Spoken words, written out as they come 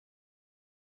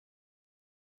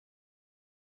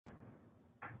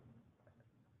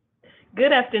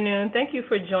Good afternoon. Thank you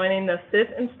for joining the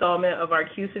fifth installment of our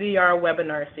QCDR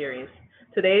webinar series.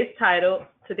 Today's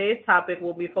topic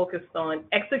will be focused on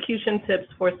execution tips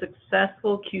for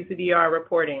successful QCDR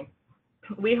reporting.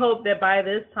 We hope that by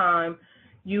this time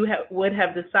you would have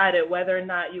decided whether or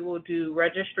not you will do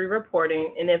registry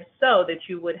reporting, and if so, that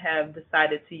you would have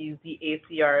decided to use the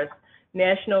ACR's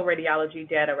National Radiology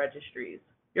Data Registries.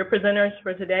 Your presenters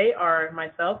for today are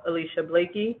myself, Alicia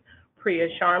Blakey, Priya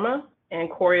Sharma, and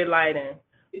Corey Leiden.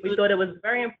 We thought it was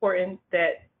very important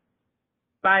that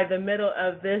by the middle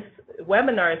of this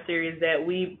webinar series that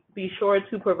we be sure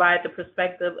to provide the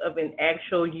perspective of an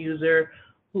actual user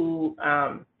who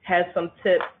has some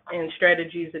tips and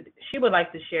strategies that she would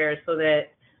like to share so that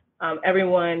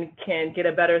everyone can get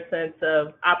a better sense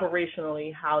of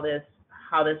operationally how this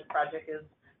project is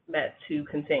meant to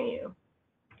continue.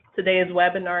 Today's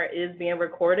webinar is being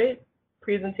recorded.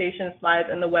 Presentation slides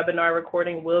and the webinar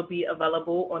recording will be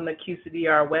available on the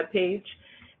QCDR webpage,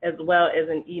 as well as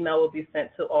an email will be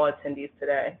sent to all attendees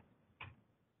today.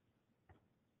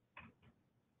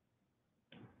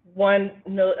 One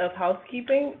note of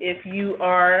housekeeping: if you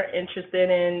are interested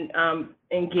in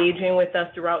engaging with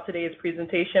us throughout today's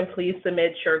presentation, please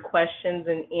submit your questions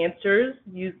and answers,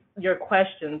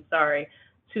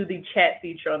 to the chat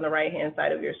feature on the right-hand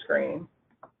side of your screen.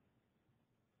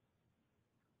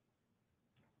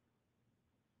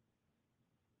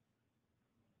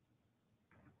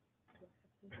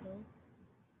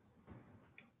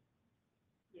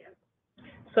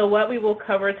 So what we will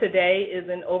cover today is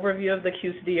an overview of the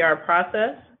QCDR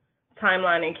process,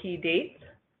 timeline, and key dates.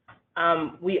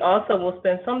 We also will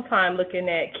spend some time looking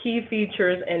at key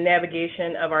features and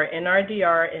navigation of our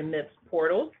NRDR and MIPS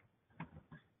portals.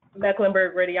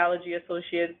 Mecklenburg Radiology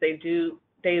Associates,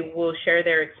 they will share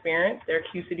their experience, their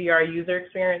QCDR user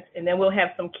experience, and then we'll have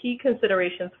some key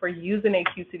considerations for using a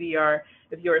QCDR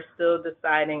if you're still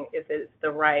deciding if it's the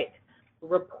right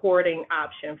reporting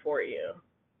option for you.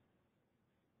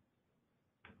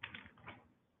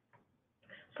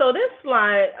 So this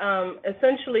slide,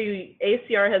 essentially,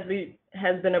 ACR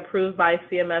has been approved by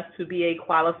CMS to be a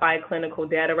qualified clinical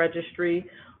data registry.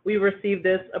 We received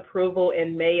this approval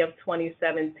in May of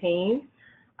 2017.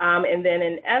 And then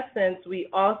in essence, we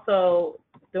also,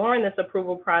 during this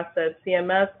approval process,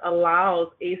 CMS allows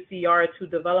ACR to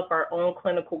develop our own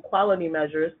clinical quality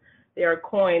measures. They are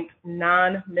coined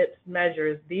non-MIPS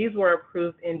measures. These were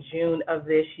approved in June of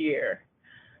this year.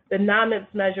 The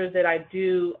non-MIPS measures that I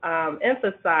do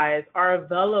emphasize are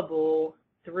available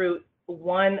through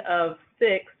one of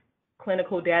 6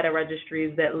 clinical data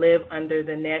registries that live under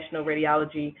the National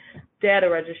Radiology Data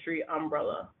Registry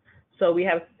umbrella. So we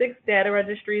have 6 data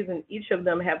registries, and each of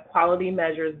them have quality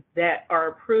measures that are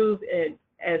approved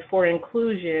as for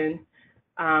inclusion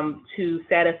to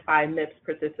satisfy MIPS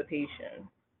participation.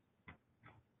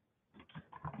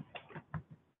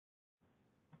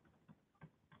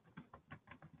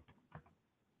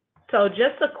 So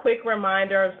just a quick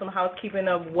reminder of some housekeeping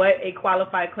of what a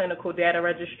qualified clinical data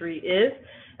registry is.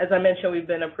 As I mentioned, we've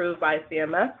been approved by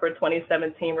CMS for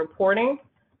 2017 reporting.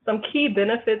 Some key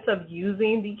benefits of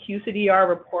using the QCDR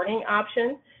reporting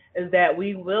option is that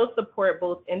we will support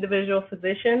both individual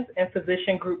physicians and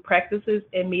physician group practices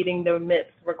in meeting the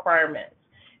MIPS requirements.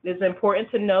 It is important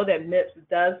to know that MIPS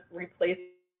does replace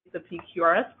the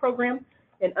PQRS program,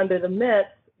 and under the MIPS,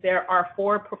 there are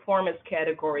 4 performance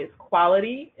categories: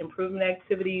 quality, improvement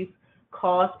activities,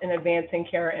 cost, and advancing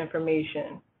care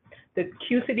information. The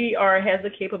QCDR has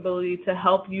the capability to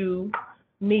help you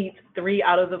meet 3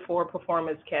 out of the 4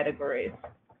 performance categories.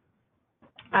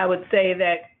 I would say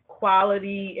that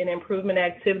quality and improvement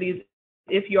activities,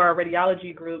 if you are a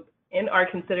radiology group and are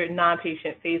considered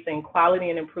non-patient facing,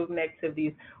 quality and improvement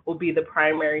activities will be the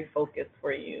primary focus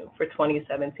for you for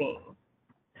 2017.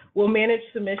 We'll manage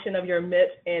submission of your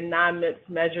MIPS and non-MIPS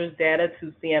measures data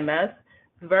to CMS.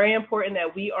 It's very important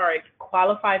that we are a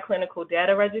qualified clinical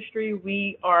data registry.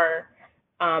 We are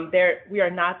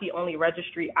not the only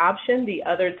registry option. The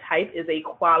other type is a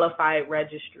qualified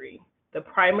registry. The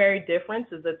primary difference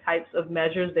is the types of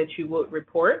measures that you would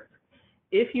report.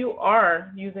 If you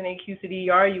are using a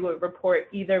QCDR, you would report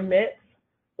either MIPS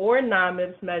or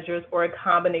non-MIPS measures, or a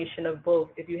combination of both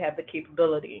if you have the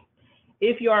capability.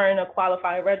 If you are in a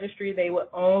qualified registry, they would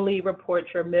only report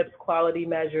your MIPS quality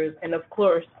measures, and of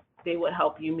course, they would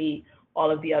help you meet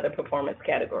all of the other performance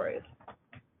categories.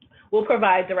 We'll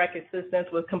provide direct assistance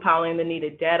with compiling the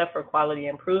needed data for quality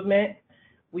improvement.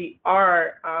 We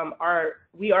are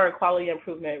a quality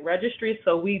improvement registry,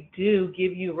 so we do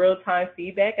give you real-time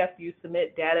feedback after you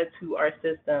submit data to our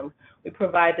system. We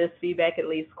provide this feedback at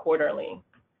least quarterly.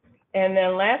 And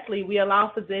then lastly, we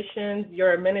allow physicians,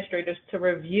 your administrators, to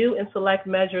review and select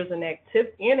measures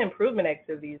and improvement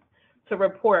activities to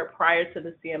report prior to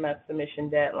the CMS submission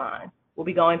deadline. We'll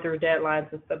be going through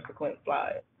deadlines in subsequent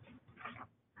slides.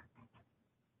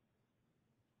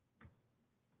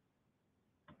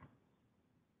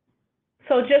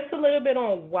 So just a little bit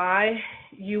on why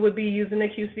you would be using the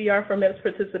QCDR for MIPS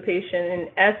participation. In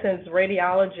essence,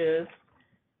 radiologists,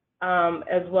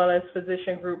 as well as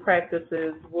physician group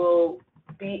practices, will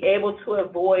be able to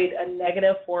avoid a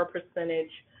negative 4%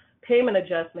 payment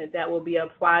adjustment that will be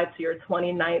applied to your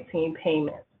 2019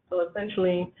 payments. So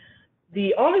essentially,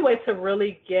 the only way to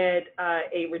really get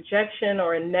a rejection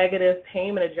or a negative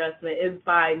payment adjustment is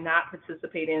by not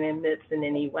participating in MIPS in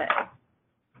any way.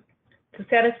 To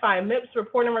satisfy MIPS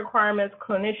reporting requirements,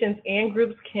 clinicians and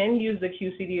groups can use the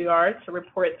QCDR to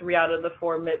report 3 out of the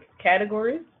 4 MIPS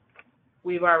categories.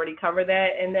 We've already covered that.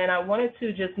 And then I wanted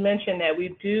to just mention that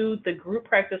the group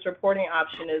practice reporting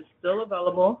option is still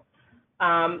available.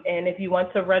 And if you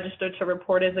want to register to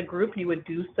report as a group, you would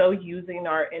do so using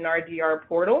our NRDR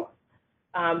portal.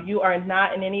 You are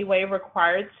not in any way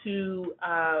required to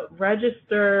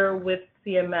register with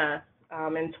CMS.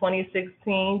 In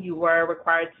 2016, you were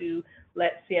required to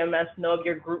let CMS know of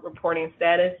your group reporting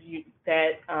status.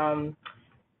 That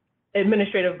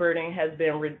administrative burden has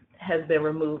been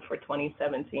removed for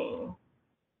 2017.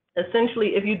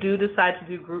 Essentially, if you do decide to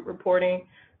do group reporting,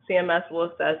 CMS will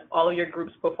assess all of your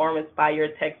group's performance by your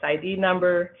tax ID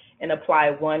number and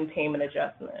apply 1 payment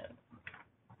adjustment.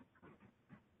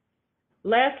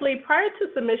 Lastly, prior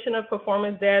to submission of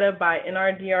performance data by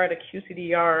NRDR to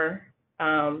QCDR,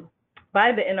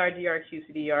 by the NRDR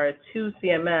QCDR to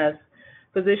CMS,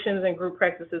 physicians and group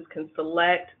practices can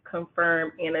select,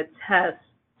 confirm, and attest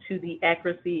to the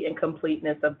accuracy and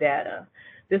completeness of data.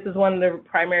 This is one of the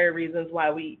primary reasons why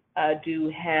we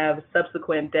do have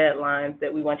subsequent deadlines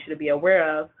that we want you to be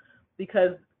aware of,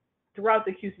 because throughout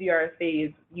the QCDR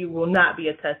phase, you will not be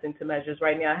attesting to measures.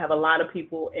 Right now, I have a lot of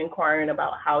people inquiring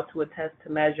about how to attest to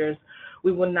measures.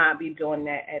 We will not be doing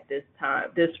that at this time,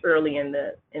 this early in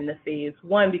the phase.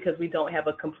 One, because we don't have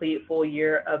a complete full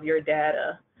year of your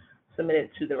data submitted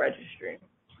to the registry.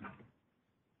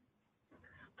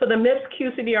 So the MIPS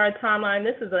QCDR timeline,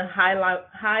 this is a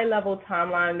high-level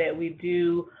timeline that we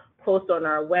do post on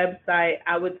our website.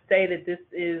 I would say that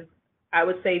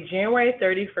January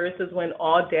 31st is when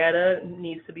all data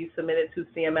needs to be submitted to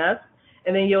CMS.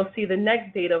 And then you'll see the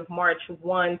next date of March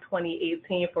 1,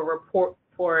 2018 for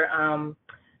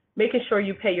making sure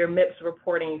you pay your MIPS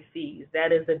reporting fees.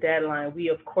 That is the deadline. We,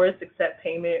 of course, accept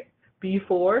payment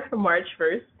before March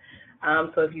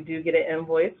 1st. So if you do get an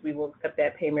invoice, we will accept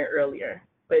that payment earlier.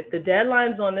 But the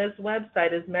deadlines on this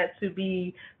website is meant to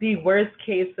be the worst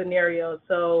case scenario.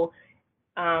 So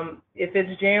if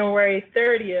it's January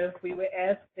 30th, we would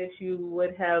ask that you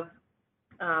would have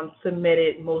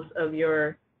submitted most of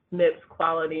your MIPS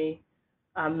quality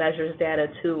measures data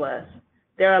to us.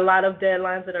 There are a lot of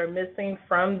deadlines that are missing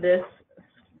from this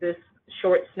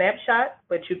short snapshot,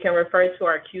 but you can refer to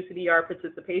our QCDR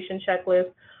participation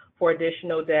checklist for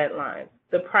additional deadlines.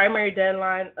 The primary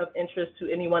deadline of interest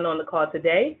to anyone on the call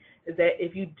today is that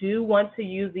if you do want to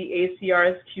use the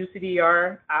ACR's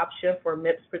QCDR option for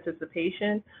MIPS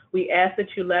participation, we ask that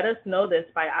you let us know this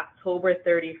by October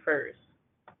 31st.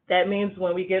 That means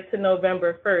when we get to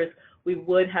November 1st, we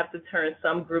would have to turn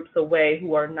some groups away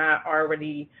who are not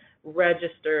already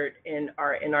registered in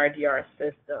our NRDR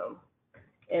system.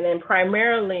 And then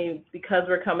primarily, because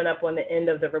we're coming up on the end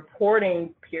of the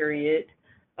reporting period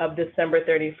of December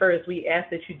 31st, we ask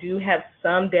that you do have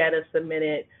some data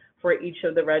submitted for each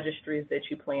of the registries that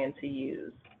you plan to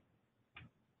use.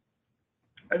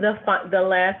 The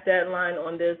last deadline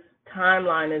on this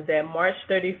timeline is that March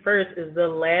 31st is the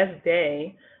last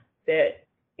day that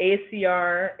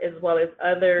ACR as well as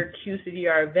other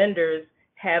QCDR vendors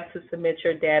have to submit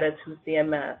your data to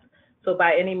CMS. So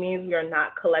by any means, we are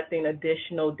not collecting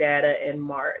additional data in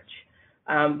March.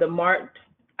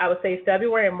 I would say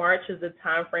February and March is the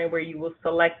time frame where you will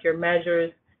select your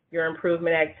measures, your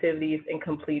improvement activities, and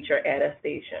complete your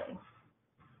attestation.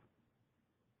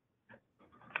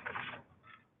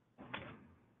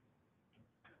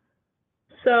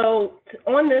 So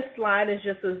on this slide is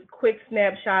just a quick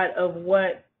snapshot of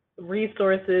what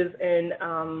resources and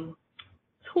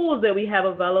tools that we have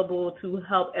available to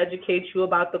help educate you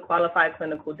about the Qualified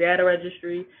Clinical Data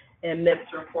Registry and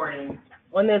MIPS reporting.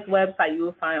 On this website, you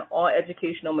will find all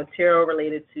educational material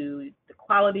related to the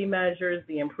quality measures,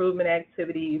 the improvement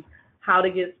activities, how to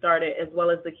get started, as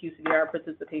well as the QCDR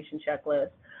participation checklist.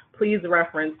 Please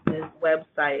reference this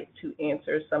website to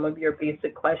answer some of your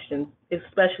basic questions,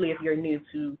 especially if you're new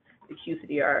to the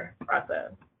QCDR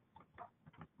process.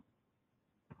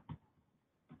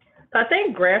 So I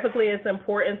think graphically it's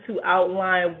important to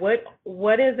outline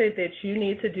what is it that you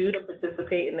need to do to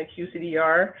participate in the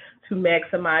QCDR to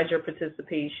maximize your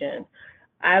participation.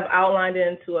 I've outlined it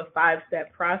into a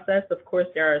 5-step process. Of course,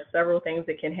 there are several things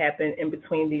that can happen in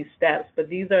between these steps, but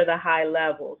these are the high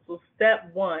levels. So step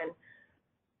 1,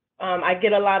 I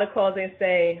get a lot of calls and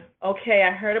say, okay,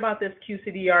 I heard about this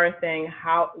QCDR thing.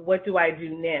 What do I do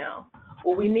now?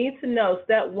 Well, we need to know,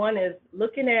 step 1 is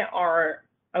looking at our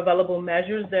available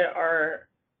measures that are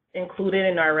included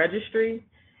in our registry,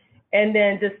 and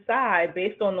then decide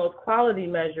based on those quality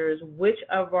measures, which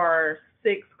of our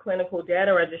 6 clinical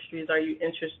data registries are you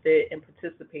interested in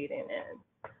participating in.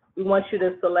 We want you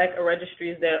to select a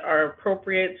registries that are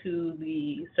appropriate to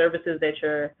the services that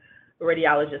your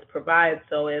radiologist provides.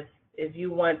 So if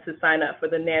you want to sign up for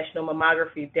the National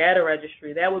Mammography Data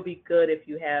Registry, that would be good if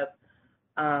you have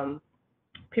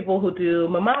people who do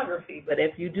mammography, but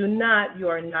if you do not, you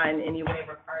are not in any way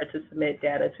required to submit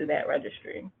data to that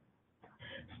registry.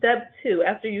 Step 2,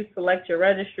 after you select your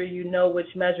registry, you know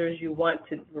which measures you want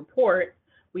to report.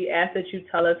 We ask that you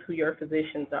tell us who your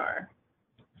physicians are.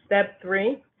 Step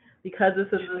 3, because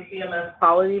this is a CMS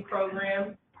quality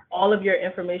program, all of your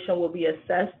information will be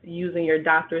assessed using your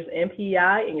doctor's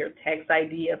MPI and your tax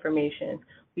ID information.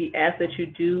 We ask that you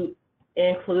do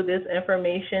include this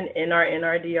information in our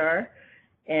NRDR,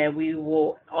 and we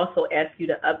will also ask you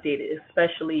to update it,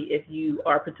 especially if you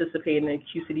are participating in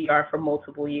QCDR for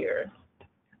multiple years.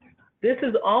 This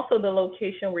is also the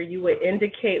location where you would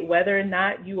indicate whether or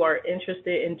not you are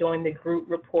interested in doing the group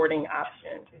reporting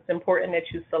option. It's important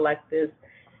that you select this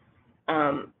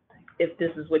if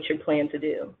this is what you plan to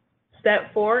do.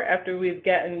 Step 4, after we've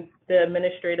gotten the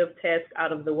administrative tasks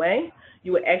out of the way,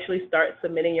 you would actually start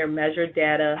submitting your measured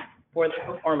data for the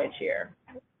performance year.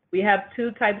 We have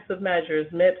 2 types of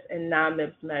measures, MIPS and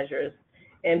non-MIPS measures.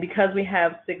 And because we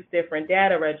have 6 different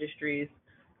data registries,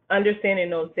 understanding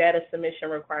those data submission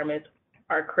requirements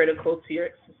are critical to your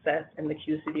success in the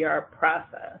QCDR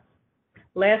process.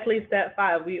 Lastly, step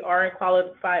 5, we are a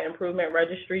qualified improvement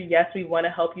registry. Yes, we want to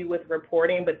help you with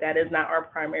reporting, but that is not our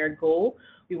primary goal.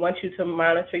 We want you to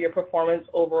monitor your performance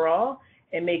overall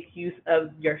and make use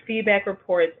of your feedback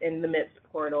reports in the MIPS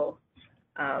portal.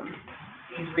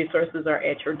 These resources are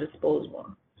at your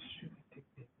disposal.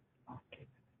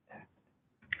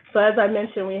 So as I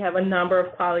mentioned, we have a number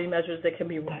of quality measures that can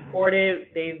be reported.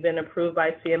 They've been approved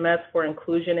by CMS for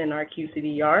inclusion in our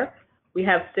QCDR. We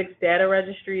have 6 data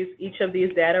registries. Each of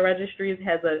these data registries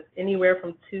has anywhere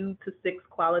from 2 to 6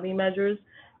 quality measures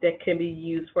that can be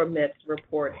used for MIPS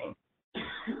reporting.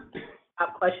 A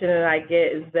question that I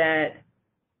get is that,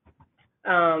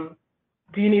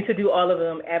 do you need to do all of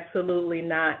them? Absolutely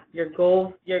not. Your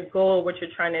goal, what you're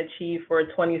trying to achieve for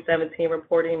 2017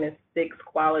 reporting is 6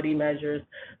 quality measures.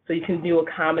 So you can do a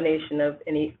combination of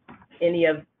any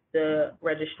of the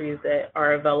registries that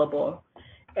are available.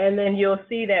 And then you'll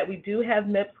see that we do have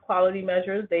MIPS quality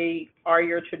measures. They are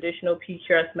your traditional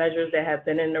PQRS measures that have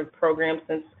been in the program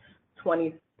since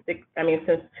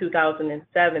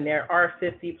 2007. There are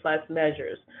 50+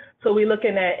 measures. So we're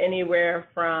looking at anywhere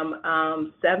from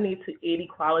 70 to 80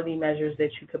 quality measures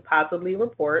that you could possibly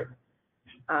report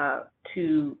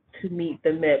to meet the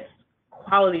MIPS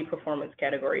quality performance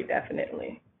category,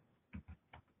 definitely.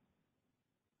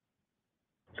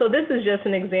 So this is just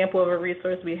an example of a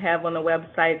resource we have on the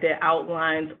website that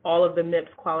outlines all of the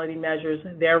MIPS quality measures,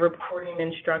 their reporting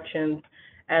instructions,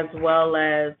 as well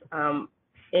as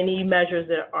any measures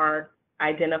that are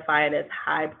identified as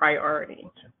high priority.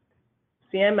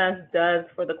 CMS does,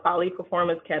 for the quality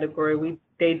performance category,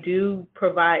 they do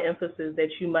provide emphasis that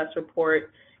you must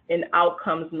report an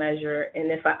outcomes measure.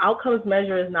 And if an outcomes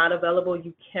measure is not available,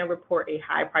 you can report a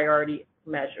high priority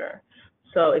measure.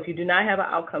 So if you do not have an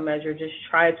outcome measure, just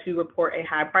try to report a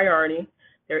high priority.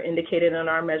 They're indicated on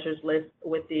our measures list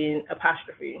with the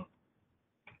apostrophe.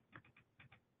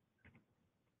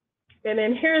 And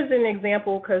then here's an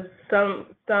example, because some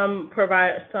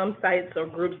sites or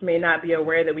groups may not be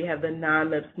aware that we have the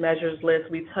non-MIPS measures list.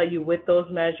 We tell you what those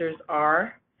measures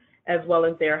are, as well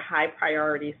as their high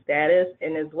priority status,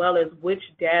 and as well as which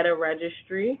data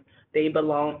registry they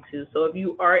belong to. So if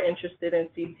you are interested in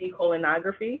CT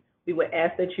colonography, we would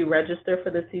ask that you register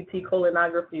for the CT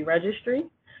colonography registry.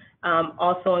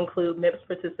 Also include MIPS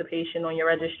participation on your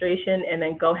registration, and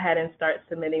then go ahead and start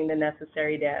submitting the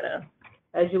necessary data.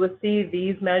 As you will see,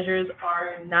 these measures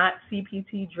are not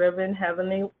CPT driven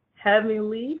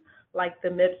heavily like the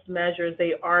MIPS measures.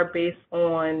 They are based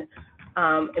on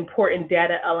important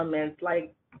data elements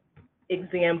like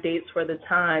exam dates for the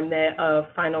time that a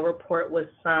final report was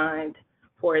signed,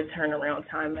 for a turnaround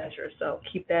time measure. So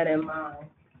keep that in mind.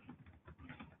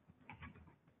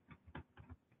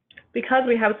 Because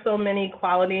we have so many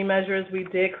quality measures, we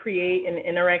did create an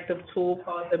interactive tool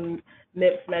called the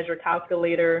MIPS Measure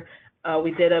Calculator.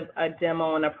 We did a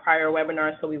demo on a prior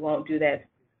webinar, so we won't do that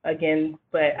again.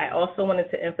 But I also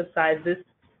wanted to emphasize this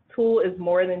tool is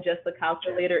more than just a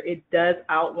calculator. It does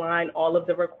outline all of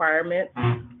the requirements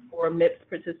for MIPS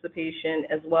participation,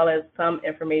 as well as some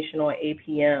information on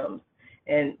APMs.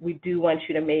 And we do want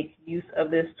you to make use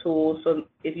of this tool. So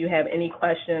if you have any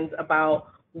questions about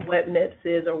what MIPS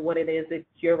is or what it is that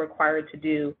you're required to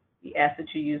do, we ask that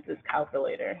you use this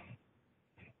calculator.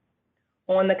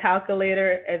 On the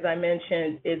calculator, as I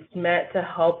mentioned, it's meant to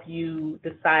help you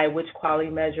decide which quality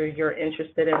measure you're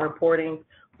interested in reporting.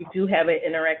 We do have an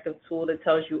interactive tool that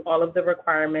tells you all of the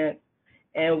requirements,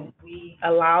 and we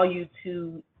allow you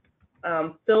to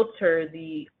filter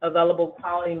the available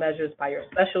quality measures by your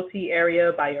specialty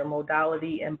area, by your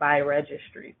modality, and by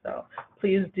registry. So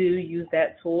please do use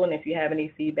that tool, and if you have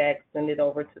any feedback, send it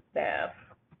over to staff.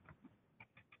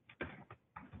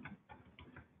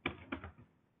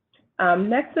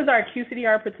 Next is our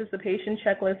QCDR participation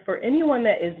checklist. For anyone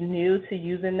that is new to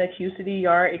using the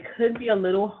QCDR, it could be a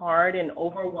little hard and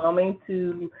overwhelming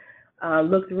to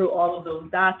look through all of those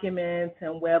documents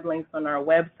and web links on our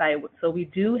website. So we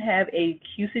do have a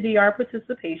QCDR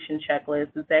participation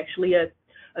checklist. It's actually a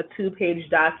two-page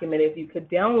document. If you could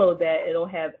download that, it'll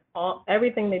have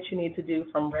everything that you need to do,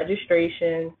 from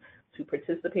registration to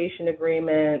participation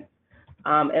agreement,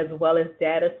 as well as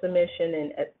data submission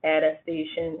and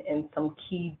attestation, and some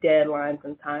key deadlines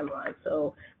and timelines.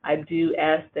 So I do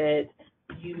ask that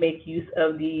you make use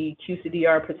of the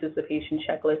QCDR participation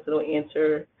checklist. It'll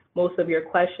answer most of your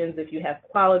questions. If you have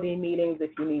quality meetings,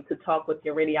 if you need to talk with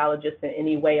your radiologist in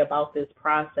any way about this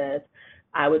process,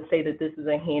 I would say that this is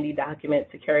a handy document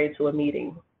to carry to a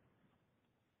meeting.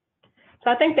 So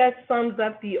I think that sums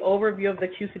up the overview of the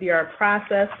QCDR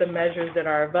process, the measures that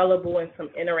are available, and some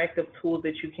interactive tools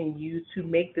that you can use to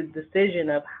make the decision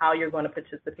of how you're going to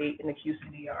participate in the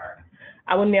QCDR.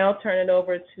 I will now turn it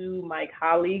over to my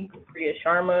colleague, Priya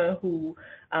Sharma, who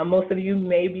most of you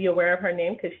may be aware of her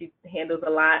name because she handles a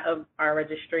lot of our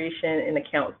registration and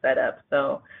account setup.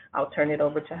 So I'll turn it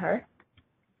over to her.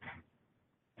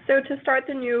 So to start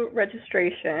the new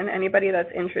registration, anybody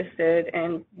that's interested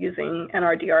in using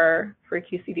NRDR for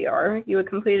QCDR, you would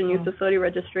complete a new facility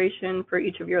registration for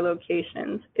each of your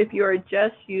locations. If you are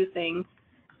just using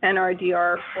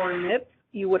NRDR for MIPS,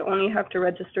 you would only have to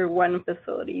register one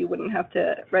facility. You wouldn't have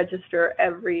to register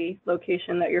every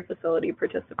location that your facility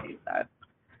participates at.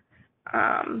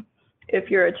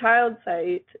 If you're a child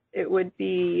site, it would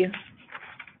be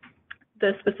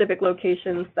the specific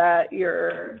locations that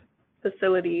your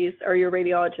facilities or your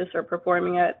radiologists are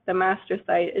performing at. The master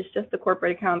site is just the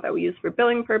corporate account that we use for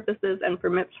billing purposes, and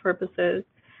for MIPS purposes,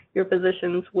 your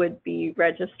physicians would be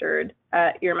registered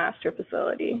at your master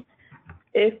facility.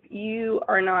 If you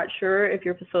are not sure if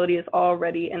your facility is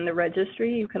already in the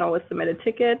registry, you can always submit a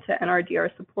ticket to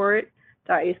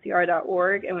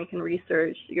nrdrsupport.acr.org, and we can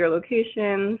research your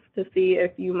locations to see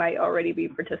if you might already be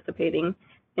participating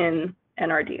in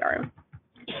NRDR.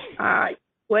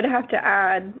 Would have to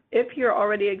add, if you're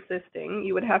already existing,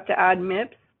 you would have to add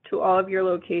MIPS to all of your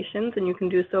locations, and you can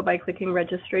do so by clicking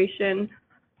registration.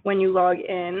 When you log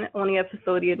in, only a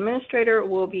facility administrator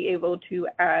will be able to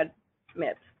add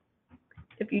MIPS.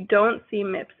 If you don't see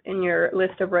MIPS in your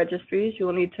list of registries, you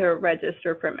will need to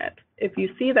register for MIPS. If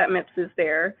you see that MIPS is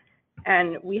there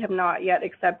and we have not yet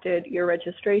accepted your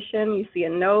registration, you see a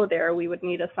no there, we would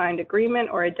need a signed agreement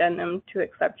or addendum to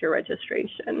accept your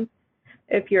registration.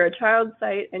 If you're a child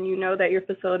site and you know that your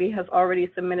facility has already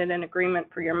submitted an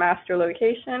agreement for your master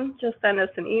location, just send us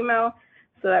an email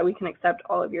so that we can accept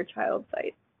all of your child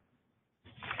sites.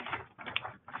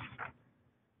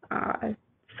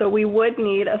 So we would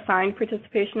need a signed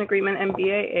participation agreement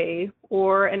MBAA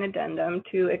or an addendum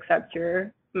to accept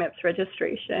your MIPS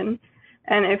registration.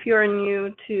 And if you're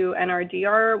new to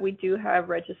NRDR, we do have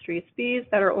registry fees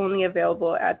that are only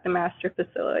available at the master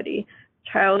facility.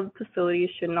 Child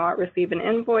facilities should not receive an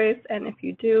invoice, and if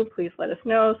you do, please let us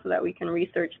know so that we can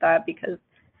research that, because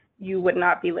you would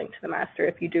not be linked to the master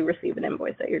if you do receive an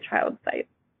invoice at your child site.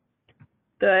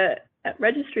 The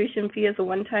registration fee is a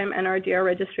one-time NRDR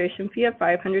registration fee of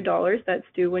 $500 that's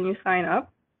due when you sign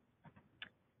up.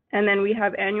 And then we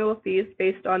have annual fees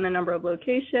based on the number of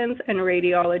locations and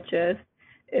radiologists.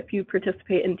 If you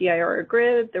participate in DIR or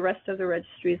GRID, the rest of the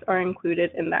registries are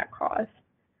included in that cost.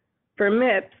 For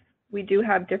MIPS, we do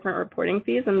have different reporting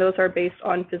fees, and those are based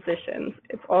on physicians.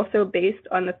 It's also based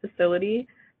on the facility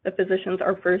the physicians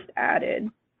are first added.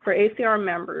 For ACR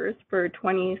members, for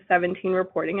 2017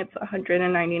 reporting, it's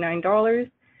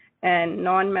 $199, and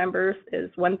non-members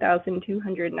is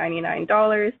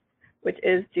 $1,299, which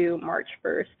is due March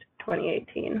 1st,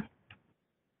 2018.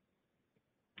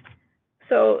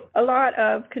 So a lot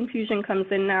of confusion comes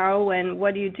in now when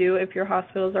what do you do if your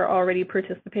hospitals are already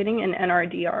participating in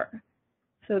NRDR?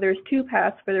 So there's two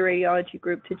paths for the radiology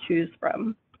group to choose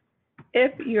from.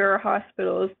 If your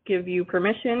hospitals give you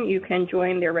permission, you can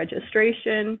join their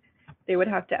registration. They would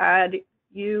have to add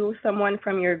you, someone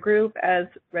from your group, as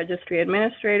registry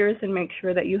administrators and make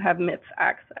sure that you have MIPS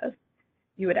access.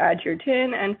 You would add your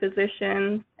TIN and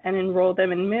physicians and enroll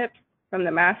them in MIPS from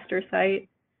the master site,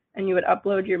 and you would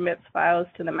upload your MIPS files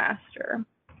to the master.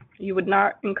 You would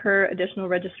not incur additional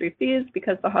registry fees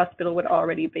because the hospital would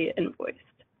already be invoiced.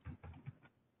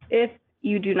 If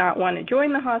you do not want to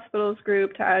join the hospital's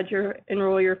group to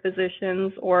enroll your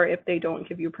physicians, or if they don't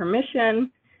give you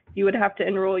permission, you would have to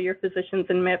enroll your physicians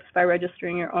in MIPS by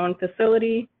registering your own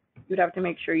facility. You would have to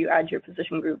make sure you add your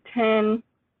physician group TIN.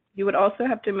 You would also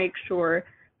have to make sure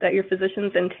that your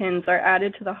physicians and TINs are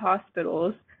added to the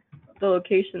hospitals, the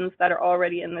locations that are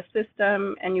already in the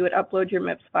system, and you would upload your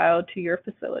MIPS file to your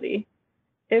facility.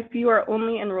 If you are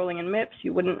only enrolling in MIPS,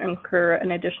 you wouldn't incur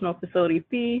an additional facility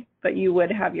fee, but you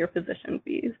would have your physician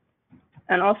fees.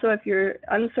 And also, if you're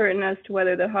uncertain as to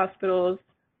whether the hospitals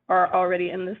are already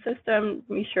in the system,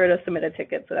 be sure to submit a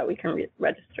ticket so that we can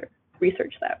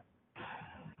research that.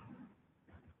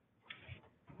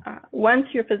 Once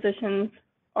your physicians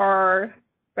are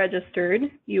registered,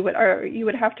 you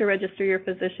would have to register your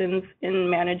physicians in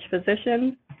Managed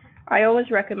Physicians. I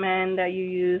always recommend that you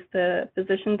use the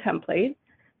physician template,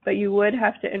 but you would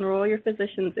have to enroll your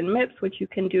physicians in MIPS, which you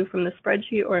can do from the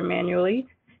spreadsheet or manually.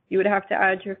 You would have to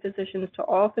add your physicians to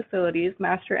all facilities,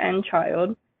 master and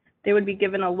child. They would be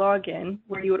given a login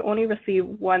where you would only receive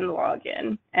one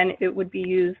login, and it would be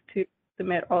used to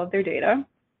submit all of their data.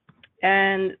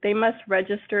 And they must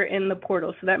register in the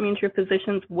portal. So that means your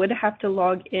physicians would have to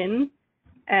log in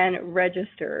and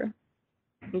register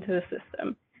into the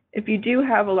system. If you do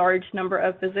have a large number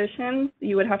of physicians,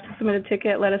 you would have to submit a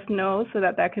ticket, let us know, so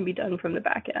that that can be done from the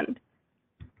back end.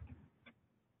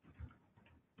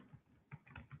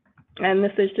 And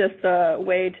this is just a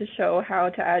way to show how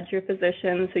to add your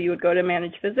physicians. So you would go to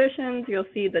Manage Physicians, you'll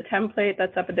see the template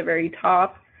that's up at the very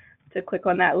top. To click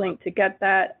on that link to get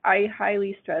that. I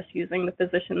highly stress using the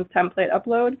physicians template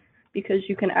upload because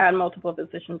you can add multiple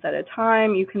physicians at a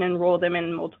time, you can enroll them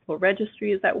in multiple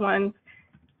registries at once,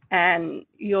 and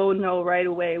you'll know right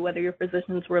away whether your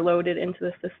physicians were loaded into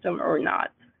the system or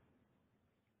not.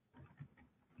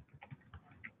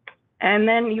 And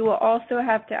then you will also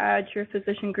have to add your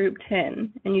physician group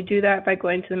TIN, and you do that by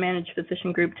going to the Manage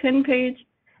Physician Group TIN page.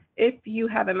 If you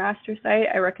have a master site,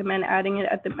 I recommend adding it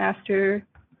at the master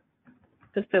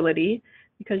facility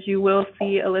because you will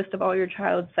see a list of all your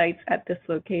child sites at this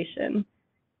location.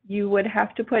 You would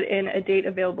have to put in a date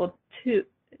available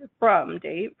from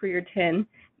date for your TIN.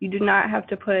 You do not have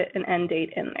to put an end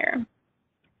date in there.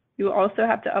 You will also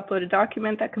have to upload a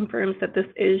document that confirms that this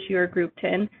is your group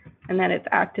TIN and that it's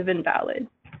active and valid.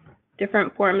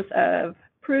 Different forms of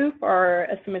proof are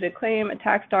a submitted claim, a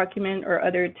tax document, or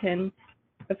other TIN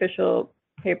official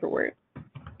paperwork.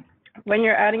 When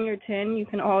you're adding your TIN, you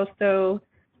can also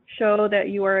show that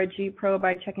you are a G-Pro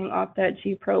by checking off that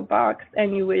G-Pro box,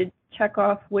 and you would check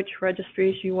off which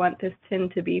registries you want this TIN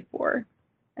to be for.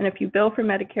 And if you bill for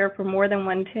Medicare for more than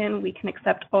one TIN, we can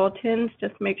accept all TINs.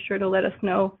 Just make sure to let us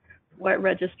know what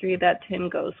registry that TIN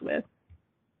goes with.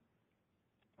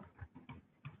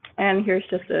 And here's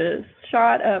just a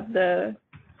shot of the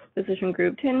physician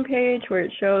group TIN page where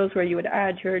it shows where you would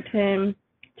add your TIN,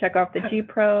 check off the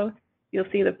G-Pro. You'll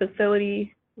see the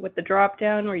facility with the drop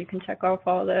down where you can check off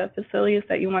all the facilities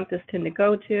that you want this TIN to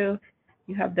go to.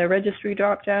 You have the registry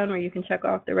drop down where you can check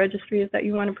off the registries that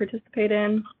you want to participate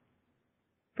in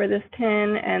for this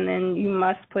TIN, and then you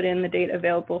must put in the date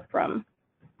available from.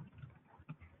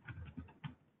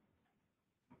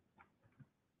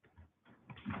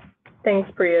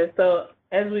 Thanks, Priya. So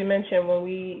as we mentioned when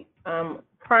we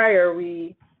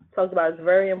we talked about it's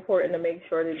very important to make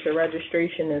sure that your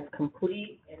registration is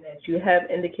complete and that you have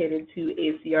indicated to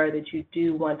ACR that you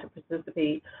do want to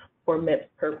participate for MIPS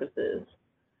purposes.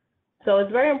 So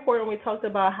it's very important. We talked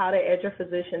about how to add your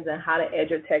physicians and how to add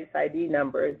your tax ID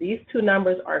number. These two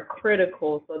numbers are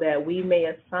critical so that we may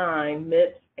assign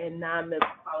MIPS and non-MIPS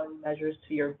quality measures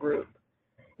to your group.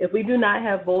 If we do not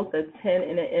have both a TIN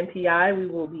and an MPI, we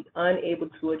will be unable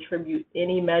to attribute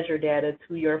any measure data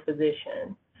to your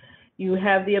physician. You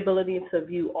have the ability to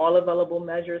view all available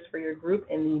measures for your group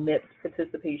in the MIPS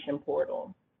participation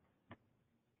portal.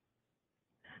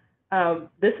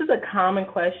 This is a common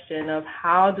question of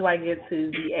how do I get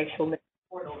to the actual MIPS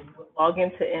portal? You would log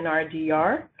into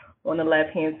NRDR on the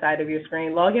left-hand side of your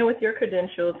screen. Log in with your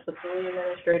credentials, facility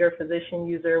administrator, physician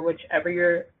user, whichever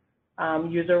your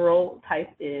user role type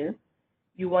is.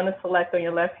 You want to select on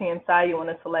your left-hand side, you want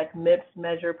to select MIPS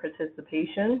measure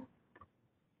participation.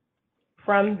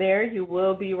 From there, you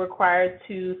will be required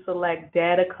to select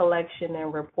data collection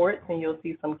and reports, and you'll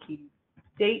see some key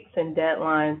dates and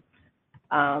deadlines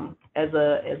as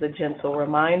a gentle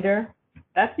reminder.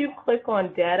 After you click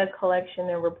on data collection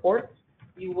and reports,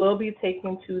 you will be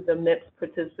taken to the MIPS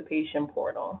participation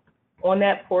portal. On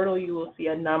that portal, you will see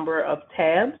a number of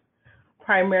tabs.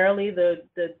 Primarily, the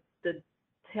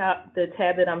tab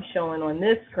that I'm showing on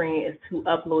this screen is to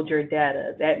upload your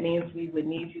data. That means we would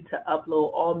need you to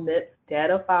upload all MIPS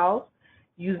data files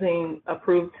using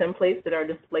approved templates that are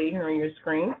displayed here on your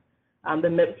screen. The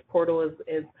MIPS portal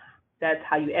that's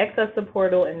how you access the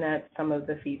portal, and that's some of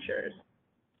the features.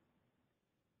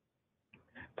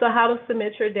 So how to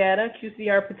submit your data.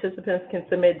 QCDR participants can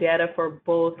submit data for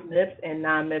both MIPS and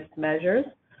non-MIPS measures.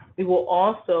 We will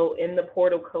also, in the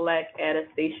portal, collect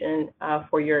attestation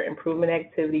for your improvement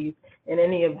activities and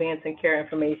any advance and care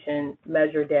information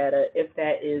measure data if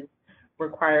that is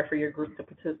required for your group to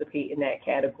participate in that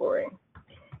category.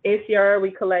 ACR,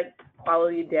 we collect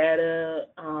quality data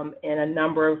in a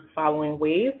number of following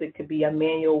ways. It could be a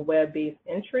manual web-based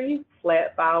entry,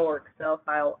 flat file or Excel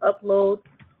file upload.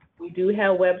 We do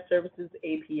have web services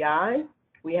API.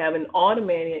 We have an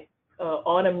automated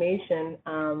automation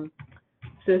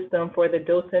system for the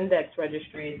dose index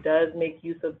registry. It does make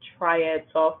use of Triad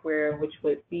software, which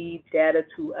would feed data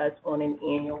to us on an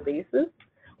annual basis,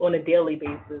 on a daily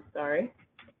basis, sorry.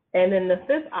 And then the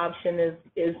fifth option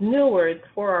is newer. It's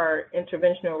for our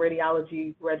interventional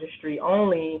radiology registry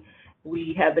only.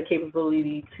 We have the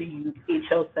capability to use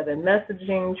HL7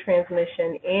 messaging,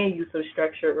 transmission, and use of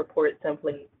structured report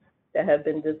templates that have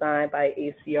been designed by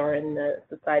ACR and the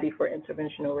Society for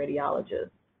Interventional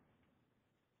Radiologists.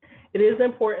 It is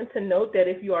important to note that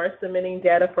if you are submitting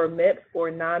data for MIPS or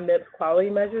non-MIPS quality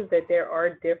measures, that there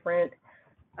are different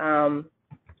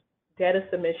data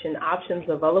submission options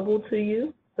available to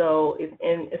you. So,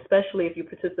 especially if you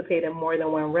participate in more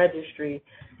than one registry,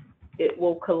 it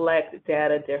will collect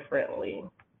data differently.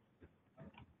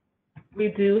 We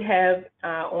do have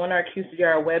on our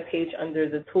QCDR webpage under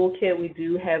the toolkit, we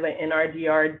do have an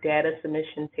NRDR data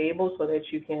submission table so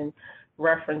that you can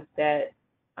reference that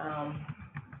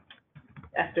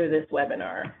after this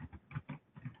webinar.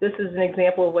 This is an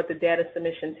example of what the data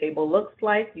submission table looks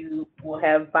like. You will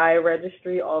have by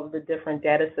registry all of the different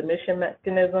data submission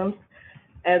mechanisms,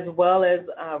 as well as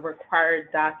required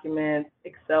documents,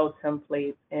 Excel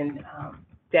templates, and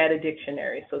data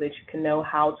dictionary so that you can know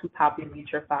how to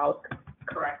populate your files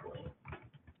correctly.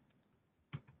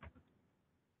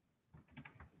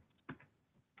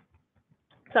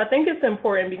 So I think it's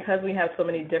important, because we have so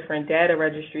many different data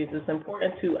registries, it's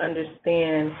important to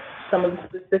understand some of the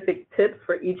specific tips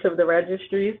for each of the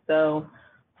registries. So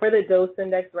for the dose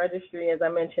index registry, as I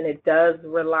mentioned, it does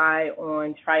rely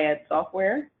on Triad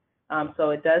software. So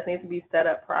it does need to be set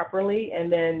up properly,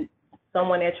 and then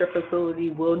someone at your facility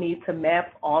will need to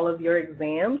map all of your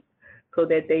exams so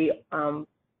that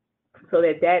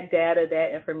that data,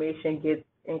 that information gets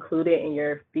included in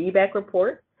your feedback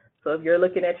report. So if you're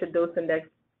looking at your dose index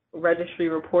registry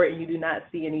report and you do not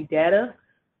see any data,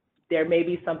 there may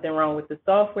be something wrong with the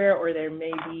software, or there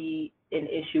may be an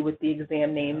issue with the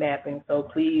exam name mapping. So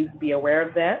please be aware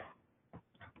of that.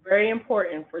 Very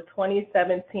important, for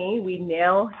 2017, we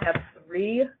now have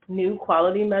 3 new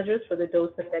quality measures for the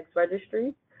dose index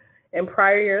registry. In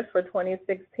prior years, for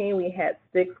 2016, we had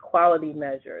 6 quality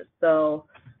measures. So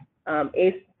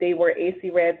they were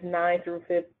ACRADs 9 through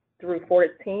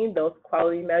 14. Those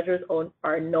quality measures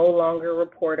are no longer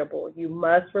reportable. You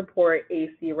must report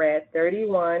ACRAD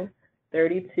 31,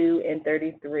 32, and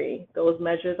 33. Those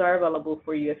measures are available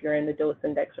for you if you're in the dose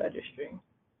index registry.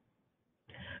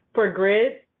 For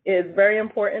GRID, it is very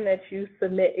important that you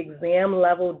submit exam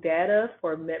level data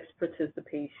for MIPS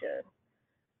participation.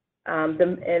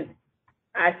 And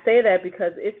I say that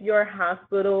because if your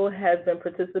hospital has been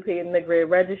participating in the GRID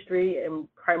registry and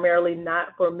primarily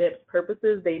not for MIPS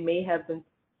purposes, they may have been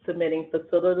submitting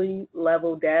facility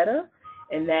level data,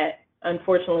 and that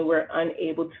unfortunately we're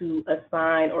unable to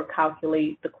assign or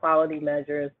calculate the quality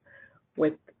measures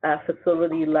with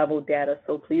facility level data.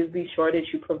 So please be sure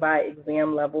that you provide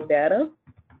exam level data.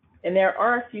 And there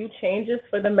are a few changes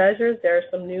for the measures. There are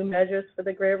some new measures for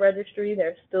the GRID registry.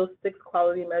 There's still 6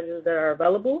 quality measures that are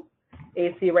available,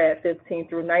 ACRAD 15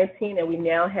 through 19, and we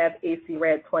now have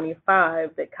ACRAD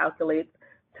 25 that calculates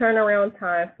turnaround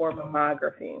time for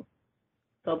mammography.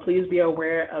 So please be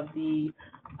aware of the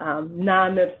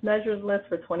non-MIPS measures list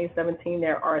for 2017.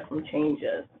 There are some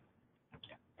changes.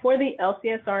 For the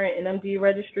LCSR and NMD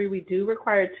registry, we do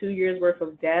require 2 years worth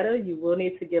of data. You will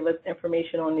need to give us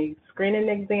information on the screening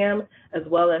exam as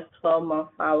well as 12-month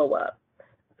follow-up.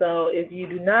 So if you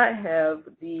do not have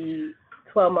the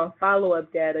 12-month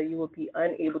follow-up data, you will be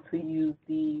unable to use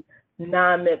the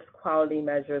non-MIPS quality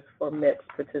measures for MIPS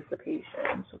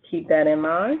participation. So keep that in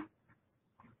mind.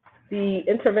 The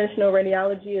interventional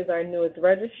radiology is our newest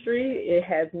registry. It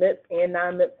has MIPS and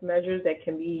non-MIPS measures that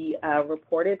can be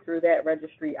reported through that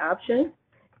registry option.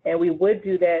 And we would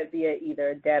do that via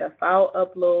either data file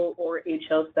upload or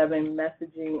HL7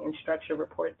 messaging and structure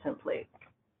report template.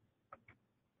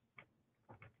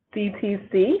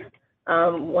 CTC,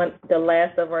 the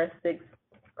last of our 6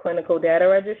 clinical data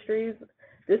registries.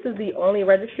 This is the only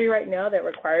registry right now that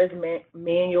requires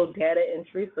manual data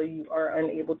entry, so you are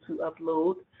unable to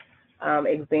upload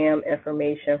exam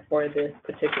information for this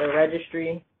particular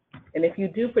registry. And if you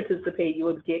do participate, you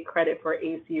would get credit for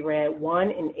ACRAD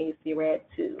 1 and ACRAD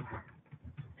 2.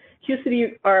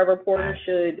 QCDR reporters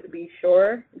should be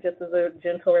sure, just as a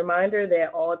gentle reminder,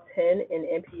 that all TIN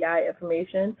and NPI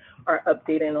information are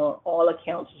updated on all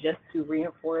accounts, just to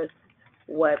reinforce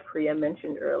what Priya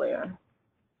mentioned earlier.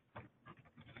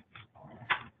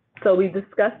 So we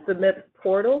discussed the MIPS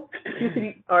portal.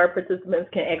 QCDR participants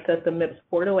can access the MIPS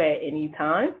portal at any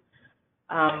time.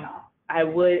 I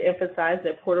would emphasize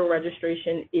that portal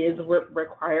registration is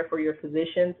required for your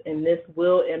physicians, and this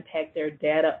will impact their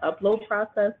data upload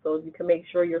process. So if you can make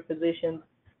sure your physicians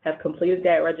have completed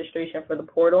that registration for the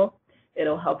portal,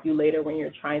 it'll help you later when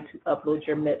you're trying to upload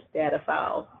your MIPS data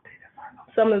files.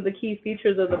 Some of the key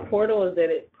features of the portal is that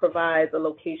it provides a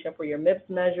location for your MIPS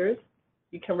measures.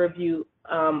 You can review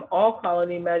all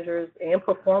quality measures and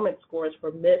performance scores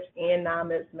for MIPS and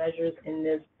non-MIPS measures in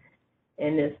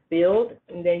this field.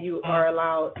 And then you are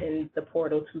allowed in the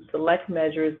portal to select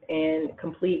measures and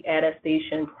complete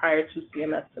attestation prior to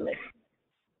CMS submission.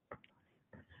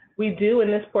 We do, in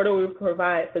this portal, we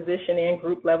provide physician and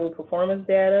group level performance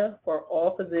data for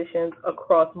all physicians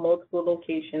across multiple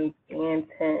locations and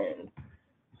TINs.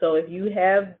 So if you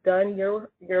have done your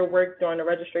work during the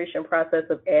registration process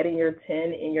of adding your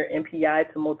TIN and your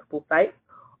NPI to multiple sites,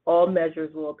 all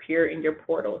measures will appear in your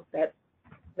portal. That's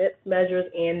MIPS measures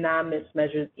and non-MIPS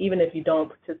measures. Even if you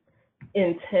don't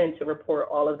intend to report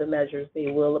all of the measures, they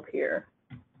will appear.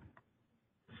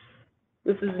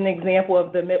 This is an example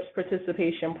of the MIPS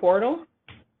participation portal.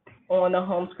 On the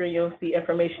home screen, you'll see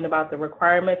information about the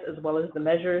requirements as well as the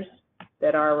measures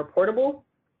that are reportable.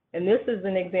 And this is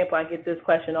an example, I get this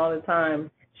question all the time.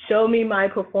 Show me my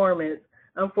performance.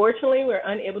 Unfortunately, we're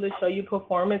unable to show you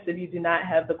performance if you do not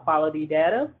have the quality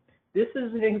data. This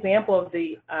is an example of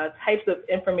the types of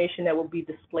information that will be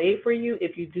displayed for you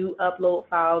if you do upload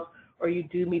files or you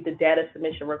do meet the data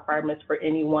submission requirements for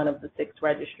any one of the 6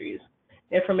 registries.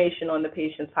 Information on the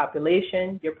patient's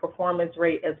population, your performance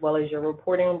rate, as well as your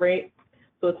reporting rate.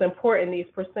 So it's important, these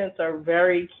percents are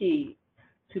very key.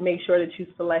 To make sure that you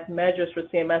select measures for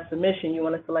CMS submission, you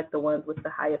want to select the ones with the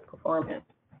highest performance.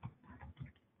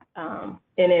 And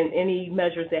in any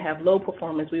measures that have low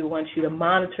performance, we want you to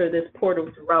monitor this portal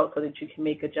throughout so that you can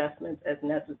make adjustments as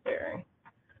necessary.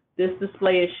 This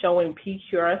display is showing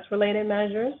PQRS-related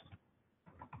measures.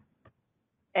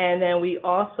 And then we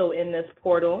also, in this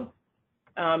portal,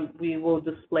 we will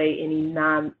display any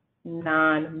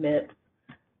non-MIPS.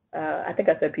 I think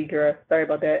I said PQRS, sorry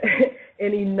about that.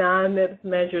 Any non-MIPS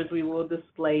measures we will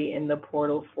display in the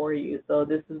portal for you. So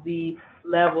this is the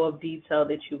level of detail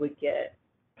that you would get.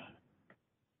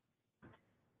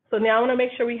 So now I want to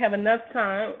make sure we have enough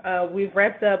time. We've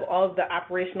wrapped up all of the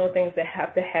operational things that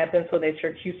have to happen so that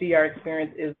your QCDR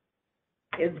experience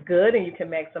is good and you can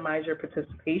maximize your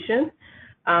participation.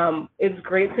 It's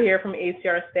great to hear from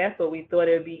ACR staff, but we thought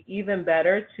it would be even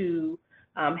better to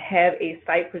have a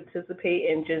site participate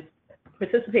in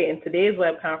today's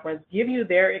web conference, give you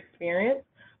their experience.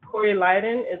 Corey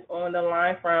Leiden is on the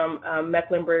line from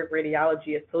Mecklenburg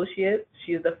Radiology Associates.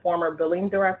 She's the former billing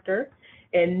director.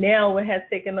 And now what has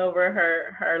taken over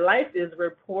her life is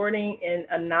reporting and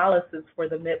analysis for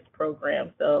the MIPS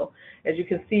program. So as you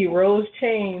can see, roles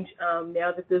change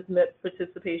now that this MIPS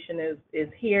participation is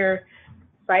here.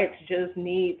 Sites just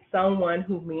need someone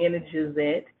who manages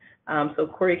it. So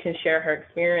Corey can share her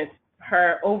experience.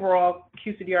 Her overall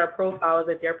QCDR profile is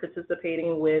that they're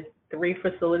participating with 3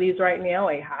 facilities right now,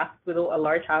 a hospital, a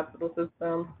large hospital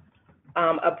system,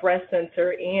 a breast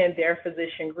center, and their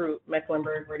physician group,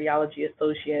 Mecklenburg Radiology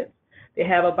Associates. They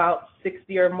have about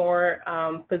 60 or more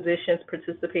physicians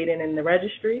participating in the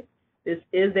registry. This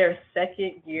is their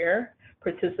second year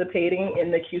participating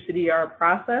in the QCDR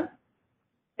process.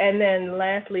 And then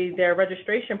lastly, their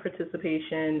registration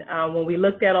participation. When we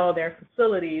looked at all their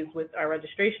facilities with our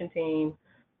registration team,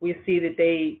 we see that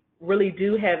they really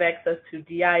do have access to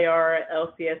DIR,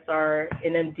 LCSR,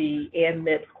 NMD, and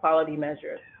MIPS quality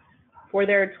measures. For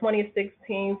their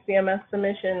 2016 CMS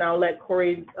submission, I'll let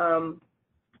Corey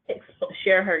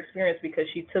share her experience because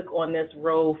she took on this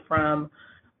role from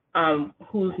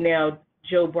who's now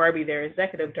Joe Barbie, their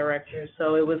executive director.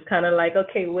 So it was kind of like,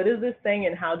 okay, what is this thing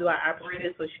and how do I operate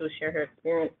it? So she'll share her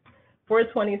experience. For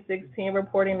 2016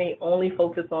 reporting, they only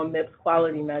focus on MIPS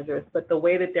quality measures, but the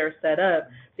way that they're set up,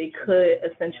 they could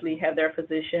essentially have their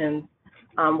physicians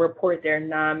report their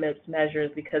non-MIPS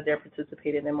measures because they're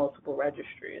participating in multiple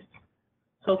registries.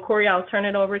 So Corey, I'll turn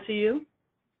it over to you.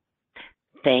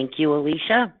 Thank you,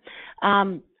 Alicia.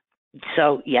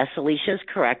 So yes, Alicia is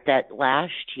correct that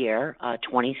last year,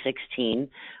 2016,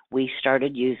 we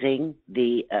started using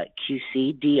the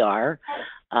QCDR.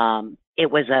 It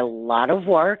was a lot of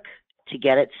work to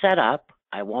get it set up.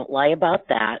 I won't lie about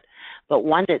that. But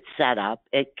once it's set up,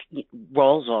 it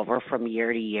rolls over from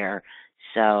year to year.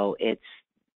 So it's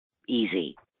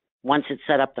easy. Once it's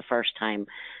set up the first time,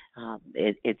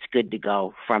 it's good to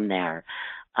go from there.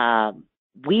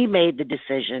 We made the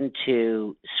decision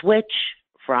to switch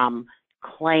from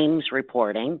claims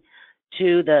reporting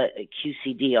to the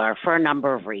QCDR for a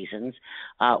number of reasons.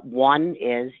 One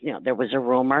is, there was a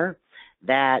rumor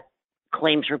that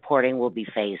claims reporting will be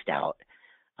phased out.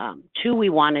 Two, we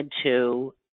wanted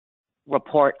to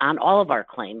report on all of our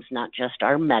claims, not just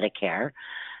our Medicare.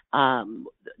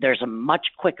 There's a much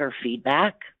quicker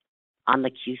feedback on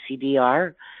the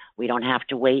QCDR. We don't have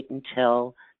to wait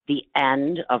until the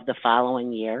end of the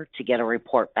following year to get a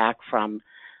report back from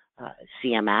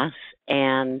CMS,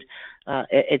 and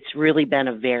it's really been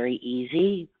a very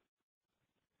easy,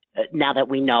 now that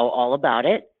we know all about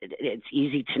it, it's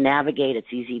easy to navigate,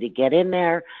 it's easy to get in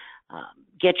there,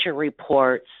 get your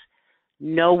reports,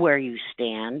 know where you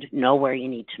stand, know where you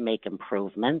need to make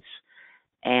improvements,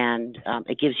 and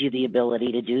it gives you the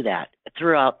ability to do that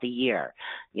throughout the year.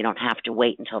 You don't have to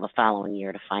wait until the following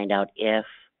year to find out if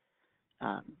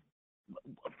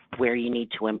where you need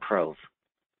to improve.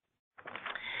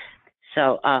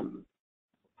 So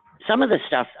some of the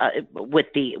stuff with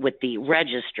the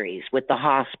registries, with the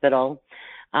hospital,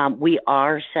 we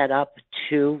are set up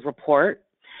to report.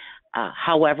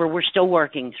 However, we're still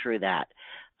working through that.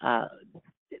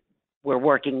 We're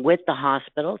working with the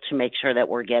hospital to make sure that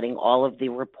we're getting all of the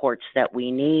reports that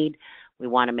we need. We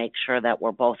want to make sure that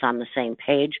we're both on the same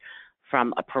page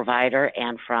from a provider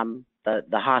and from the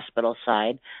hospital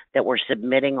side, that we're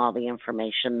submitting all the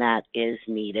information that is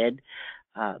needed.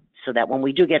 So that when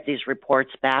we do get these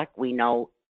reports back, we know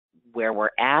where we're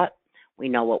at, we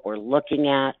know what we're looking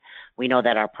at, we know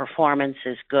that our performance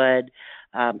is good,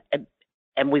 and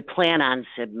we plan on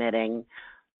submitting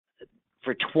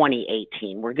for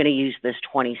 2018. We're going to use this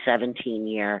 2017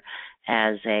 year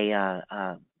as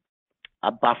a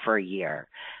buffer year,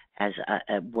 as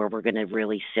where we're going to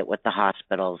really sit with the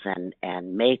hospitals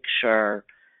and make sure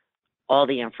all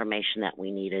the information that we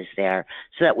need is there,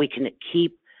 so that we can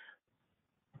keep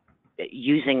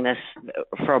using this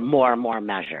for more and more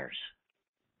measures.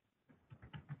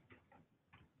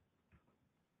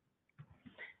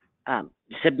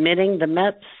 Submitting the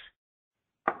MIPS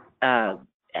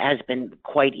has been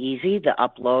quite easy. The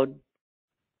upload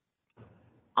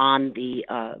on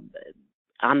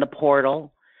the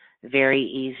portal, very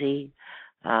easy.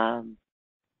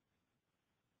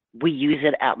 We use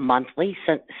it at monthly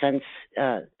since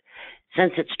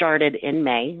it started in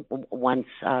May, once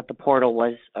the portal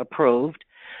was approved.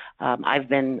 I've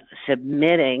been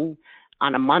submitting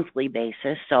on a monthly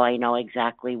basis, so I know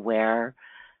exactly where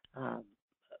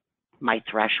my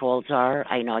thresholds are.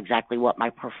 I know exactly what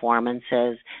my performance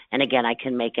is. And again, I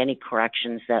can make any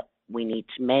corrections that we need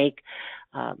to make,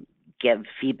 give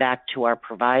feedback to our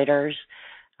providers,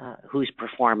 who's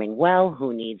performing well,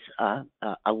 who needs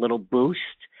a little boost.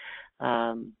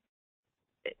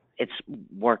 It's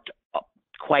worked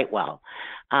quite well.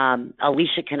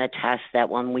 Alicia can attest that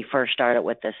when we first started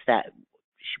with this, that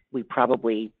we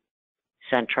probably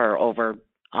sent her over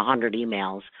 100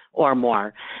 emails or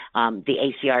more.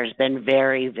 The ACR has been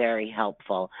very, very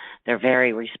helpful. They're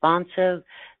very responsive.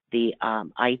 The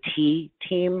IT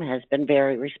team has been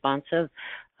very responsive.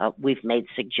 We've made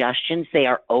suggestions. They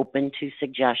are open to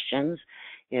suggestions.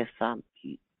 If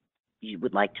you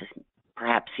would like to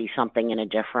perhaps see something in a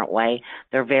different way,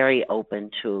 they're very open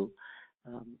to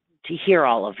hear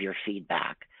all of your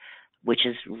feedback, which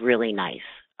is really nice.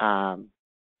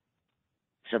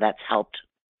 So that's helped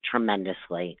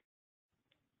tremendously.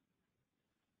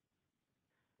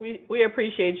 We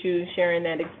appreciate you sharing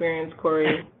that experience,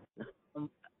 Corey.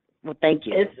 Well, thank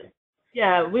you.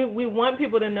 We want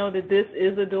people to know that this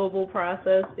is a doable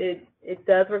process. It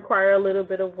does require a little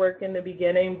bit of work in the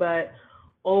beginning, but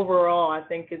overall, I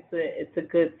think it's a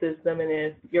good system. And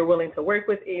if you're willing to work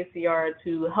with ACR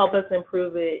to help us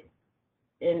improve it,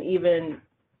 and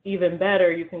even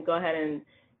better, you can go ahead and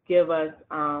give us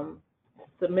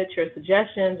submit your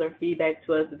suggestions or feedback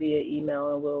to us via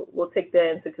email, and we'll take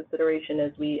that into consideration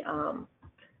as we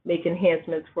make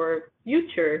enhancements for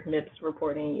future MIPS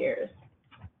reporting years.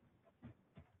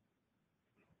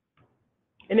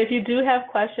 And if you do have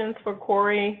questions for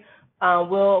Corey,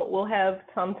 we'll have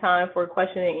some time for a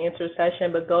question and answer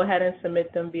session, but go ahead and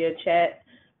submit them via chat,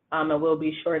 and we'll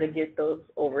be sure to get those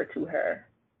over to her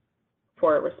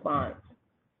for a response.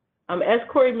 As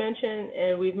Corey mentioned,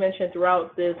 and we've mentioned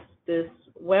throughout this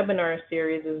webinar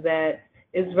series, is that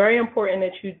it's very important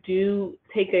that you do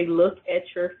take a look at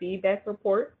your feedback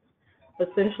reports.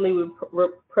 Essentially, we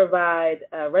provide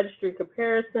registry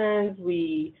comparisons.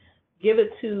 We give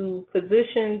it to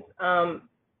physicians.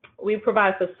 We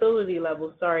provide facility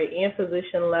level, and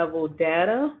physician level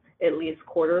data, at least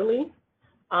quarterly.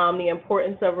 The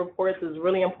importance of reports is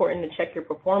really important to check your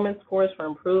performance scores for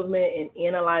improvement and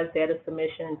analyze data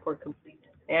submission for completeness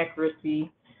and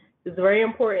accuracy. It's very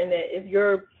important that if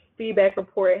your feedback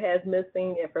report has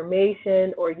missing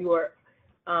information or you are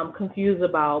confused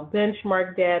about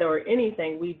benchmark data or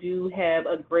anything, we do have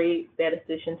a great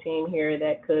statistician team here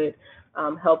that could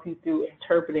help you through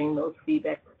interpreting those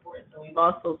feedback reports. And we've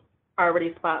also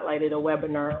already spotlighted a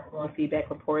webinar on feedback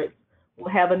reports.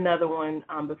 We'll have another one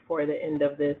before the end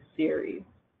of this series.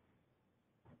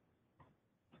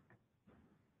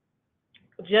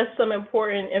 Just some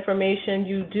important information.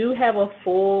 You do have a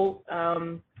full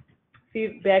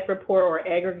feedback report or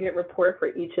aggregate report for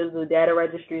each of the data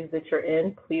registries that you're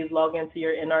in. Please log into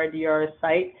your NRDR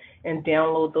site and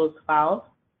download those files.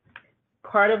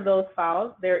 Part of those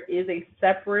files, there is a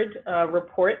separate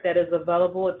report that is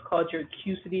available. It's called your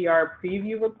QCDR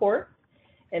preview report,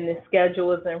 and the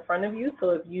schedule is in front of you. So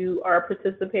if you are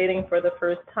participating for the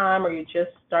first time or you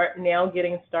just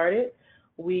getting started,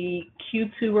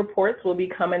 Q2 reports will be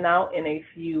coming out in a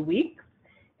few weeks.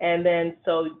 And then,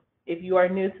 so if you are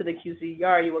new to the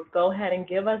QCDR, you will go ahead and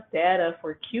give us data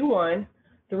for Q1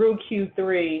 through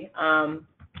Q3.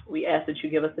 We ask that you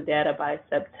give us the data by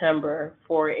September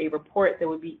for a report that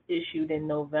would be issued in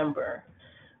November.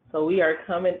 So we are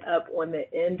coming up on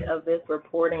the end of this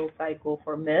reporting cycle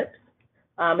for MIPS.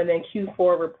 And then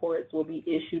Q4 reports will be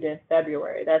issued in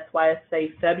February. That's why I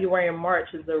say February and March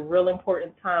is a real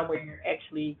important time where you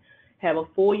actually have a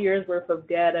full year's worth of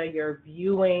data, you're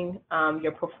viewing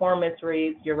your performance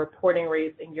rates, your reporting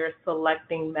rates, and you're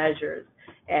selecting measures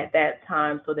at that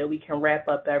time so that we can wrap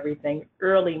up everything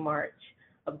early March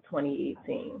of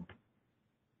 2018.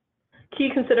 Key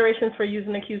considerations for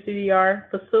using the QCDR: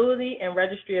 facility and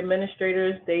registry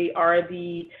administrators, they are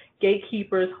the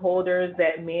gatekeepers, holders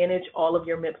that manage all of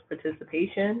your MIPS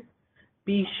participation.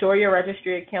 Be sure your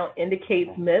registry account indicates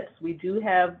MIPS. We do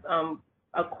have a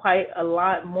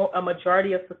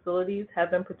majority of facilities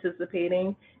have been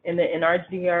participating in the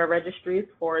NRDR registries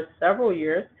for several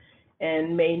years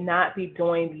and may not be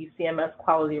doing the CMS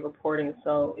quality reporting.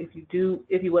 So if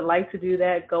you would like to do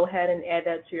that, go ahead and add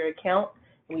that to your account.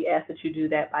 We ask that you do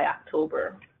that by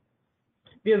October.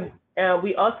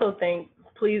 We also think,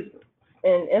 please,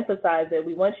 and emphasize that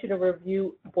we want you to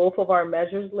review both of our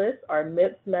measures lists, our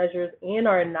MIPS measures and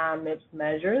our non-MIPS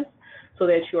measures, so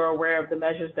that you are aware of the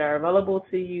measures that are available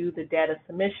to you, the data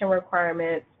submission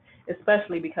requirements,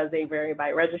 especially because they vary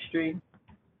by registry.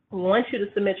 We want you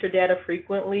to submit your data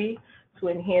frequently to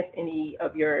enhance any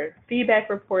of your feedback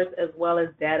reports, as well as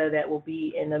data that will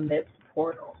be in the MIPS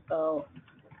portal. So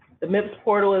the MIPS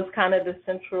portal is kind of the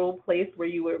central place where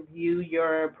you review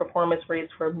your performance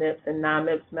rates for MIPS and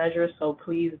non-MIPS measures, so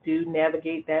please do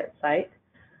navigate that site.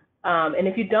 And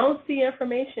if you don't see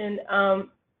information,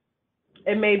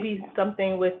 it may be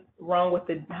something wrong with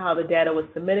how the data was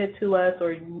submitted to us,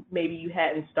 or maybe you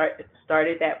hadn't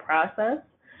started that process.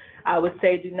 I would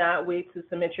say do not wait to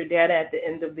submit your data at the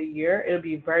end of the year. It'll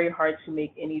be very hard to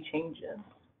make any changes.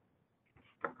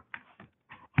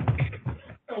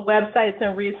 Websites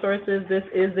and resources. This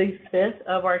is the 5th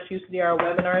of our QCDR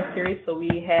webinar series, so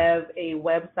we have a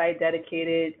website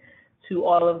dedicated to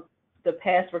all of the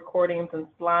past recordings and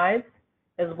slides,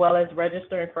 as well as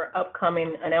registering for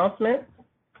upcoming announcements.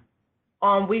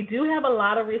 We do have a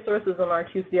lot of resources on our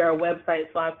QCDR website,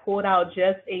 so I pulled out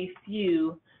just a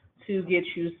few to get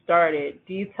you started.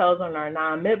 Details on our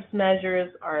non-MIPS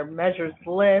measures, our measures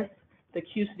list, the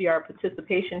QCDR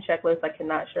participation checklist. I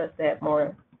cannot stress that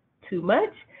too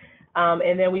much.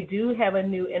 And then we do have a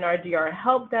new NRDR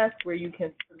help desk where you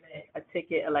can submit a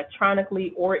ticket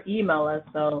electronically or email us.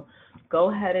 So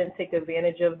go ahead and take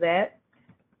advantage of that.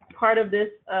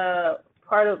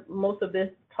 Most of this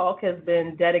talk has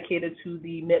been dedicated to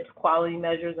the MIPS quality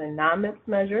measures and non-MIPS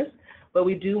measures, but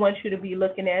we do want you to be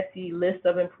looking at the list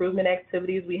of improvement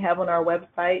activities we have on our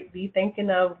website. Be thinking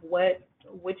of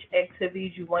which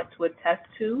activities you want to attest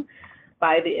to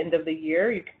by the end of the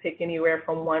year. You can pick anywhere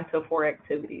from 1 to 4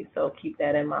 activities, so keep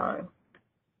that in mind.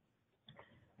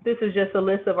 This is just a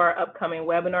list of our upcoming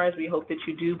webinars. We hope that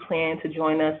you do plan to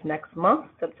join us next month,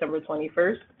 September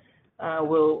 21st.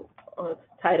 We'll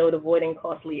titled Avoiding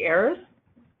Costly Errors.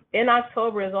 In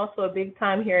October is also a big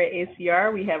time here at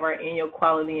ACR. We have our annual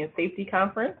Quality and Safety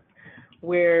Conference,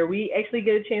 where we actually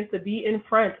get a chance to be in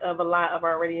front of a lot of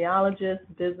our radiologists,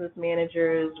 business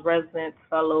managers, residents,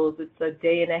 fellows. It's a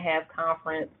day-and-a-half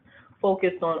conference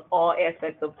focused on all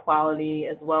aspects of quality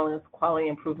as well as quality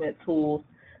improvement tools.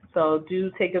 So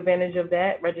do take advantage of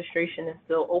that. Registration is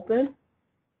still open.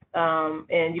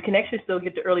 And you can actually still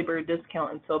get the early bird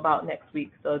discount until about next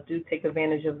week. So do take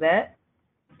advantage of that.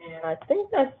 And I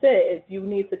think that's it. If you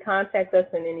need to contact us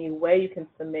in any way, you can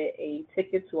submit a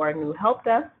ticket to our new help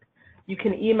desk. You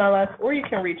can email us or you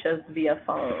can reach us via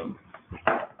phone.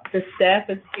 The staff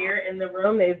is here in the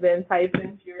room. They've been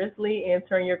typing furiously,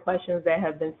 answering your questions that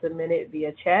have been submitted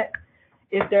via chat.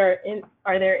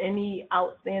 Are there any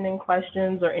outstanding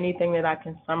questions or anything that I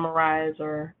can summarize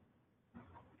or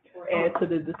add to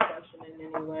the discussion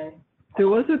in any way? There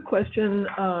was a question,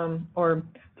 or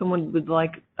someone would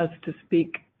like us to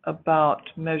speak about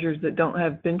measures that don't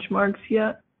have benchmarks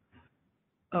yet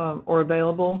or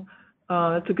available.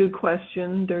 That's a good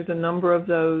question. There's a number of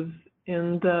those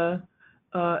in the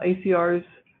ACR's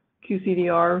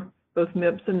QCDR, both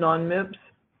MIPS and non-MIPS.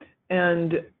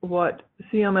 And what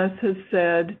CMS has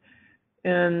said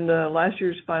in last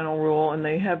year's final rule, and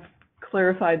they have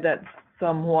clarified that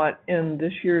somewhat in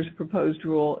this year's proposed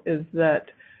rule, is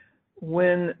that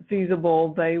when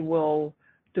feasible, they will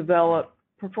develop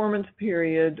performance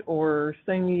period or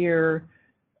same year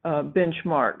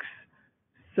benchmarks.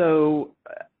 So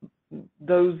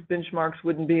those benchmarks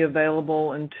wouldn't be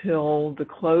available until the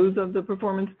close of the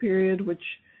performance period, which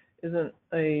isn't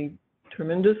a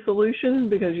tremendous solution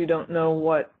because you don't know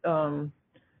what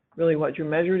really what you're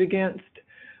measured against.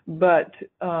 But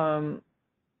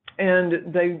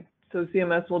so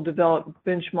CMS will develop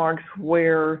benchmarks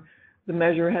where the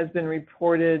measure has been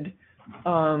reported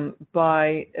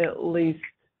by at least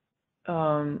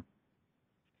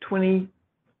 20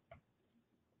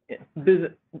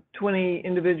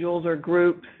 individuals or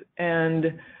groups,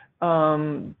 and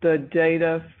the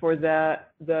data for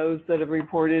those that have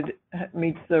reported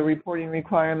meets the reporting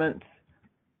requirements.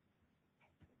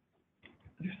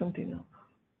 There's something else.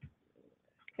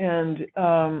 And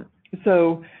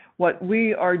so what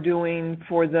we are doing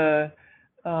for the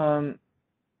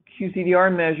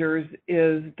QCDR measures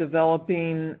is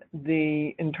developing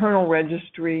the internal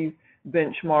registry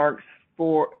benchmarks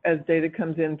for as data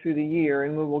comes in through the year,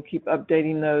 and we will keep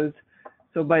updating those.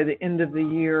 So by the end of the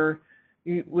year,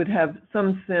 you would have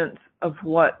some sense of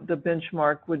what the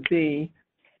benchmark would be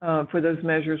for those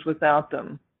measures without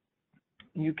them.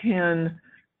 You can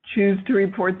choose to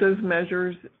report those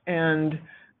measures, and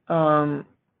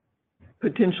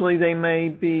potentially they may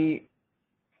be,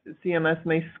 CMS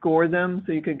may score them,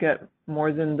 so you could get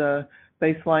more than the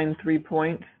baseline 3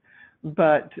 points,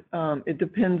 but it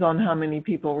depends on how many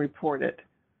people report it.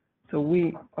 So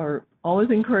we are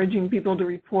always encouraging people to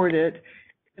report it,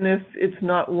 and if it's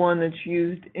not one that's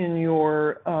used in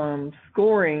your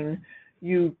scoring,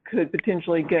 you could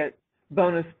potentially get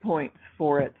bonus points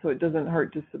for it, so it doesn't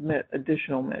hurt to submit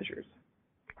additional measures.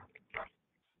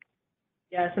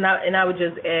 Yes, and I would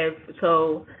just add,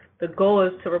 so the goal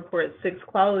is to report 6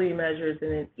 quality measures,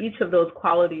 and then each of those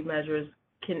quality measures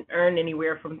can earn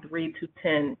anywhere from 3 to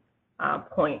 10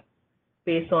 points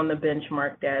based on the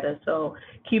benchmark data. So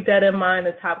keep that in mind.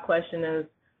 The top question is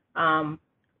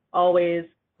always,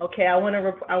 okay, I want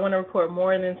to report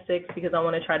more than 6 because I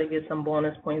want to try to get some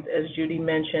bonus points. As Judy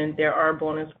mentioned, there are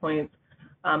bonus points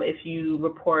if you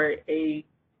report any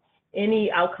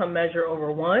outcome measure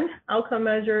over 1 outcome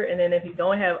measure, and then if you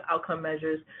don't have outcome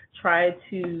measures,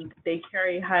 they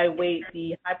carry high weight,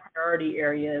 the high priority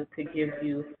areas to give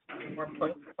you more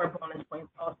points, more bonus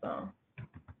points also.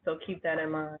 So keep that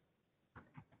in mind.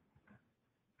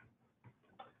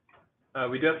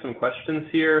 We do have some questions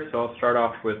here, so I'll start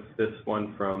off with this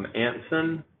one from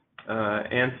Anson.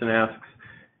 Anson asks,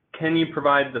 can you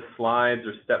provide the slides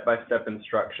or step-by-step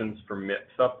instructions for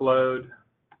MIPS upload?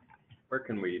 Where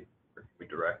can we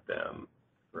direct them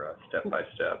for a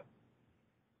step-by-step?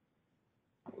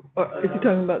 Or is he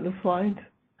talking about the slides?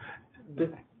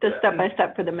 The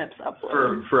step-by-step for the MIPS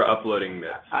upload. For uploading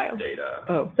MIPS File. data.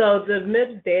 Oh, So the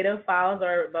MIPS data files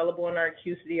are available on our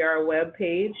QCDR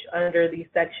webpage under the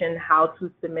section How to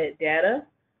Submit Data.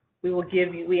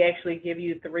 We actually give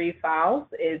you 3 files.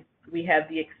 We have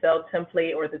the Excel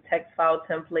template or the text file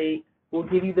template. We'll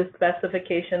give you the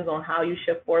specifications on how you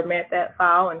should format that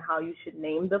file and how you should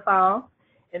name the file.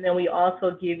 And then we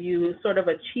also give you sort of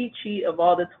a cheat sheet of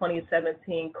all the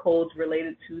 2017 codes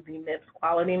related to the MIPS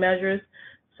quality measures.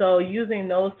 So using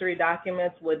those 3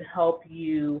 documents would help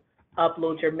you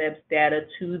upload your MIPS data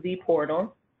to the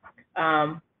portal.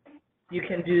 You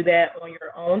can do that on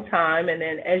your own time, and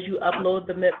then as you upload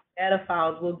the MIPS data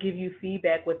files, we'll give you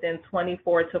feedback within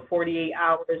 24 to 48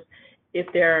 hours if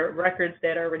there are records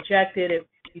that are rejected,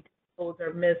 if codes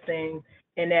are missing,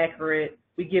 inaccurate.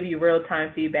 We give you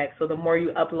real-time feedback. So the more you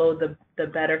upload, the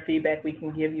better feedback we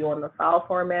can give you on the file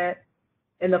format.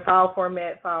 In the file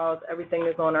format files, everything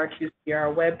is on our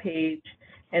QCDR webpage.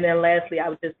 And then lastly, I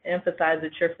would just emphasize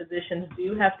that your physicians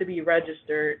do have to be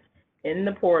registered in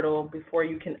the portal before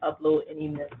you can upload any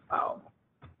MIPS files.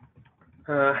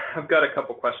 I've got a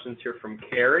couple questions here from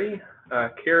Carrie.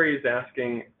 Carrie is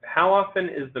asking, how often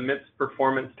is the MIPS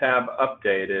performance tab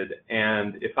updated?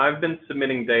 And if I've been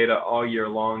submitting data all year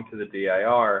long to the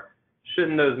DIR,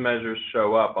 shouldn't those measures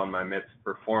show up on my MIPS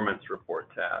performance report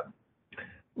tab?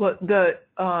 well,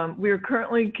 we're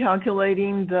currently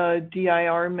calculating the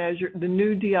DIR measure, the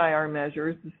new DIR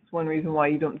measures. This is one reason why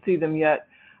you don't see them yet,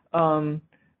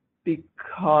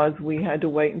 because we had to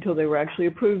wait until they were actually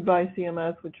approved by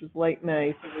CMS, which was late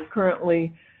May. So we're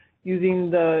currently using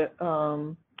the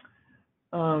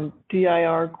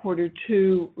DIR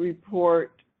Q2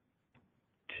 report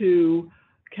to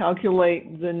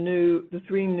calculate the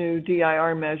 3 new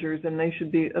DIR measures, and they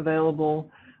should be available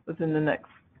within the next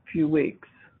few weeks.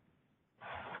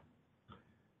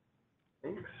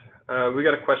 Thanks. We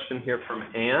got a question here from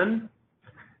Anne.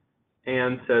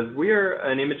 Anne says, we are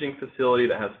an imaging facility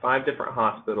that has 5 different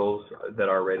hospitals that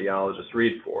our radiologists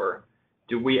read for.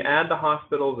 Do we add the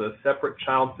hospitals as separate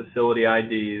child facility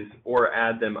IDs or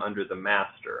add them under the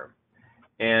master?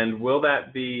 And will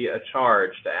that be a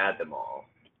charge to add them all?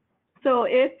 So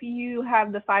if you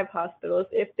have the 5 hospitals,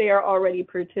 if they are already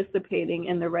participating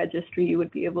in the registry, you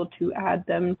would be able to add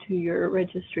them to your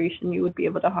registration. You would be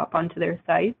able to hop onto their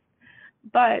site.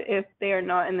 But if they are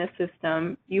not in the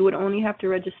system, you would only have to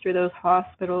register those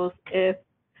hospitals if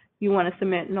you want to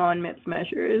submit non-MIPS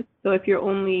measures. So if you're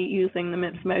only using the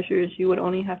MIPS measures, you would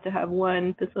only have to have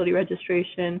one facility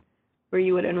registration where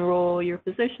you would enroll your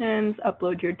physicians,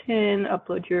 upload your TIN,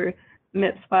 upload your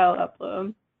MIPS file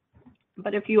upload.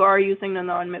 But if you are using the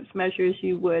non-MIPS measures,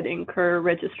 you would incur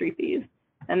registry fees,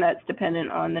 and that's dependent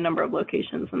on the number of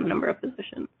locations and the number of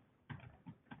physicians.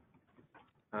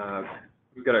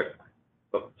 We've got a,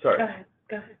 oh, sorry.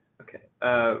 Go ahead. Okay.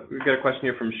 We've got a question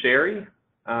here from Sherry.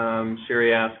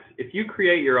 Sherry asks, if you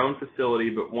create your own facility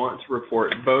but want to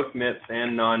report both MIPS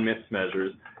and non-MIPS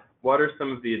measures, what are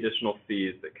some of the additional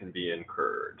fees that can be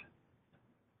incurred?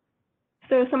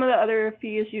 So some of the other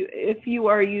fees, if you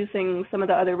are using some of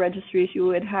the other registries, you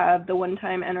would have the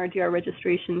one-time NRDR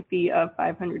registration fee of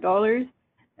 $500,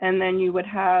 and then you would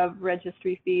have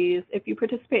registry fees. If you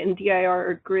participate in DIR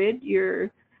or GRID, you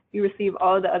receive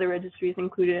all of the other registries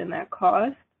included in that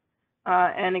cost.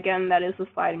 And again, that is a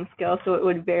sliding scale, so it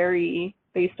would vary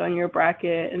based on your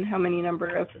bracket and how many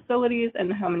number of facilities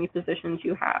and how many physicians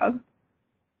you have.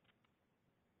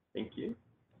 Thank you.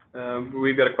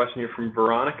 We've got a question here from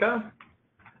Veronica.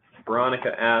 Veronica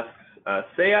asks,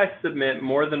 say I submit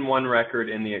more than one record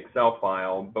in the Excel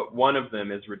file, but one of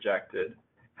them is rejected.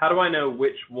 How do I know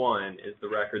which one is the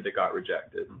record that got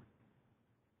rejected?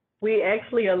 We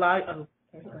actually allow,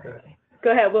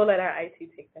 go ahead, we'll let our IT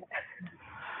take that.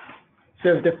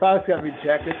 So if the files got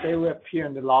rejected, they will appear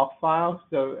in the log file.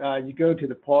 So you go to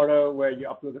the portal where you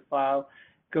upload the file,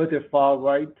 go to the far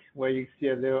right where you see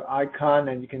a little icon,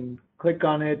 and you can click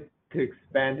on it to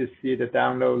expand to see the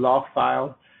download log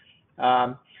file.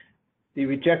 The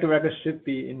rejected record should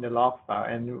be in the log file,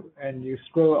 and you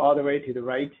scroll all the way to the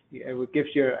right, it will give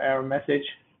you an error message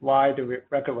why the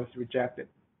record was rejected.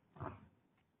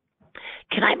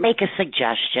 Can I make a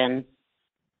suggestion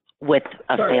with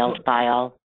a failed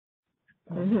file?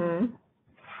 Mm-hmm.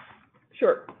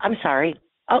 Sure. I'm sorry.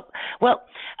 Oh, well,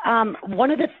 one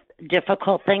of the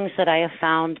difficult things that I have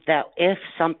found that if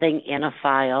something in a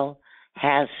file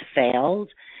has failed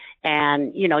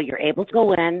and, you know, you're able to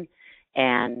go in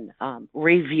and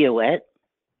review it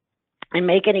and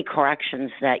make any corrections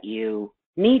that you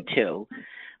need to.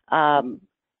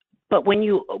 But when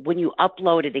you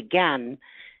upload it again,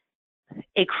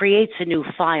 it creates a new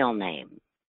file name.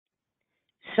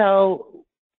 So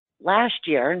last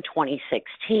year in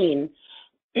 2016,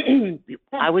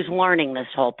 I was learning this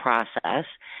whole process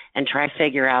and trying to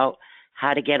figure out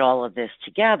how to get all of this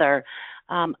together.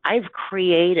 I've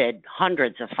created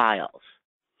hundreds of files.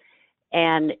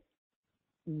 And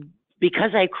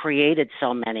because I created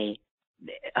so many,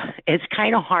 it's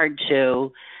kind of hard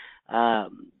to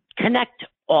connect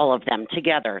all of them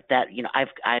together. That, you know,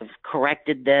 I've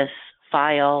corrected this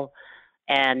file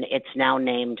and it's now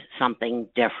named something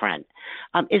different.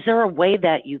 Is there a way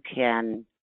that you can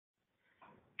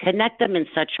connect them in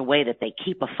such a way that they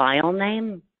keep a file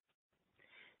name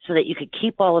so that you could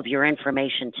keep all of your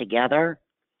information together?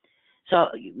 So,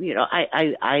 you know,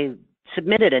 I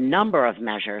submitted a number of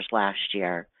measures last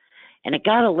year, and it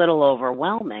got a little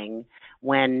overwhelming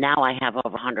when now I have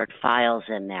over 100 files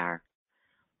in there,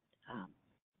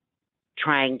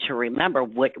 trying to remember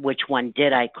which one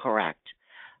did I correct?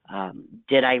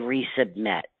 Did I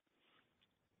resubmit?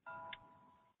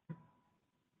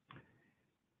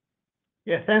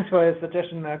 Yeah, thanks for the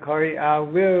suggestion, Corey.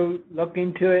 We'll look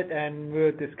into it and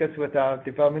we'll discuss with our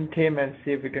development team and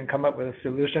see if we can come up with a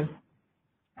solution.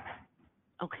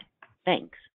 Okay,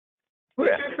 thanks. But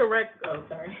you're correct. Oh,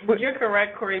 sorry. You're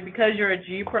correct, Corey. Because you're a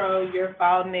G Pro, your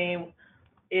file name,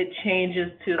 it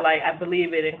changes to, like, I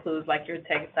believe it includes like your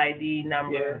text ID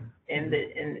number and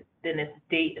then it's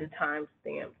date and time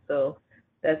stamp. So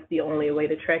that's the only way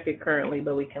to track it currently,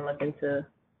 but we can look into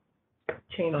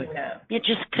changing that. Yeah,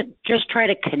 just try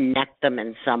to connect them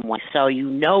in some way so you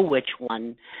know which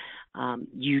one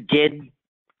you did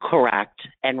correct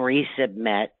and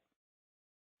resubmit.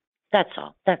 That's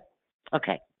all. That's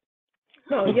okay.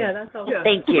 No, yeah, that's all. Yeah.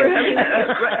 Thank you.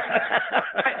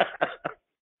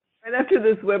 Right after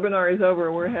this webinar is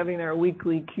over, we're having our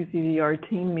weekly QCDR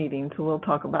team meeting, so we'll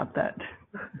talk about that.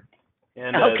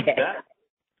 And Okay.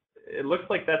 it looks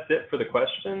like that's it for the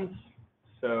questions.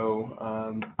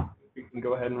 So we can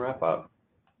go ahead and wrap up.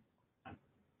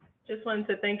 Just wanted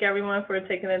to thank everyone for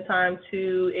taking the time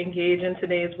to engage in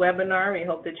today's webinar. We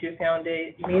hope that you found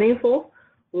it meaningful.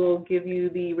 We'll give you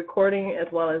the recording as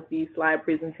well as the slide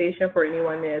presentation for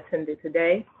anyone that attended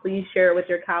today. Please share it with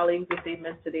your colleagues if they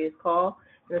missed today's call.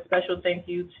 And a special thank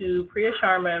you to Priya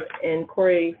Sharma and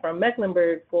Corey from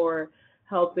Mecklenburg for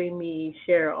helping me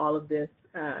share all of this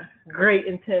great,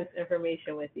 intense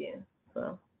information with you.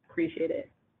 So appreciate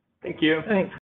it. Thank you. Thanks.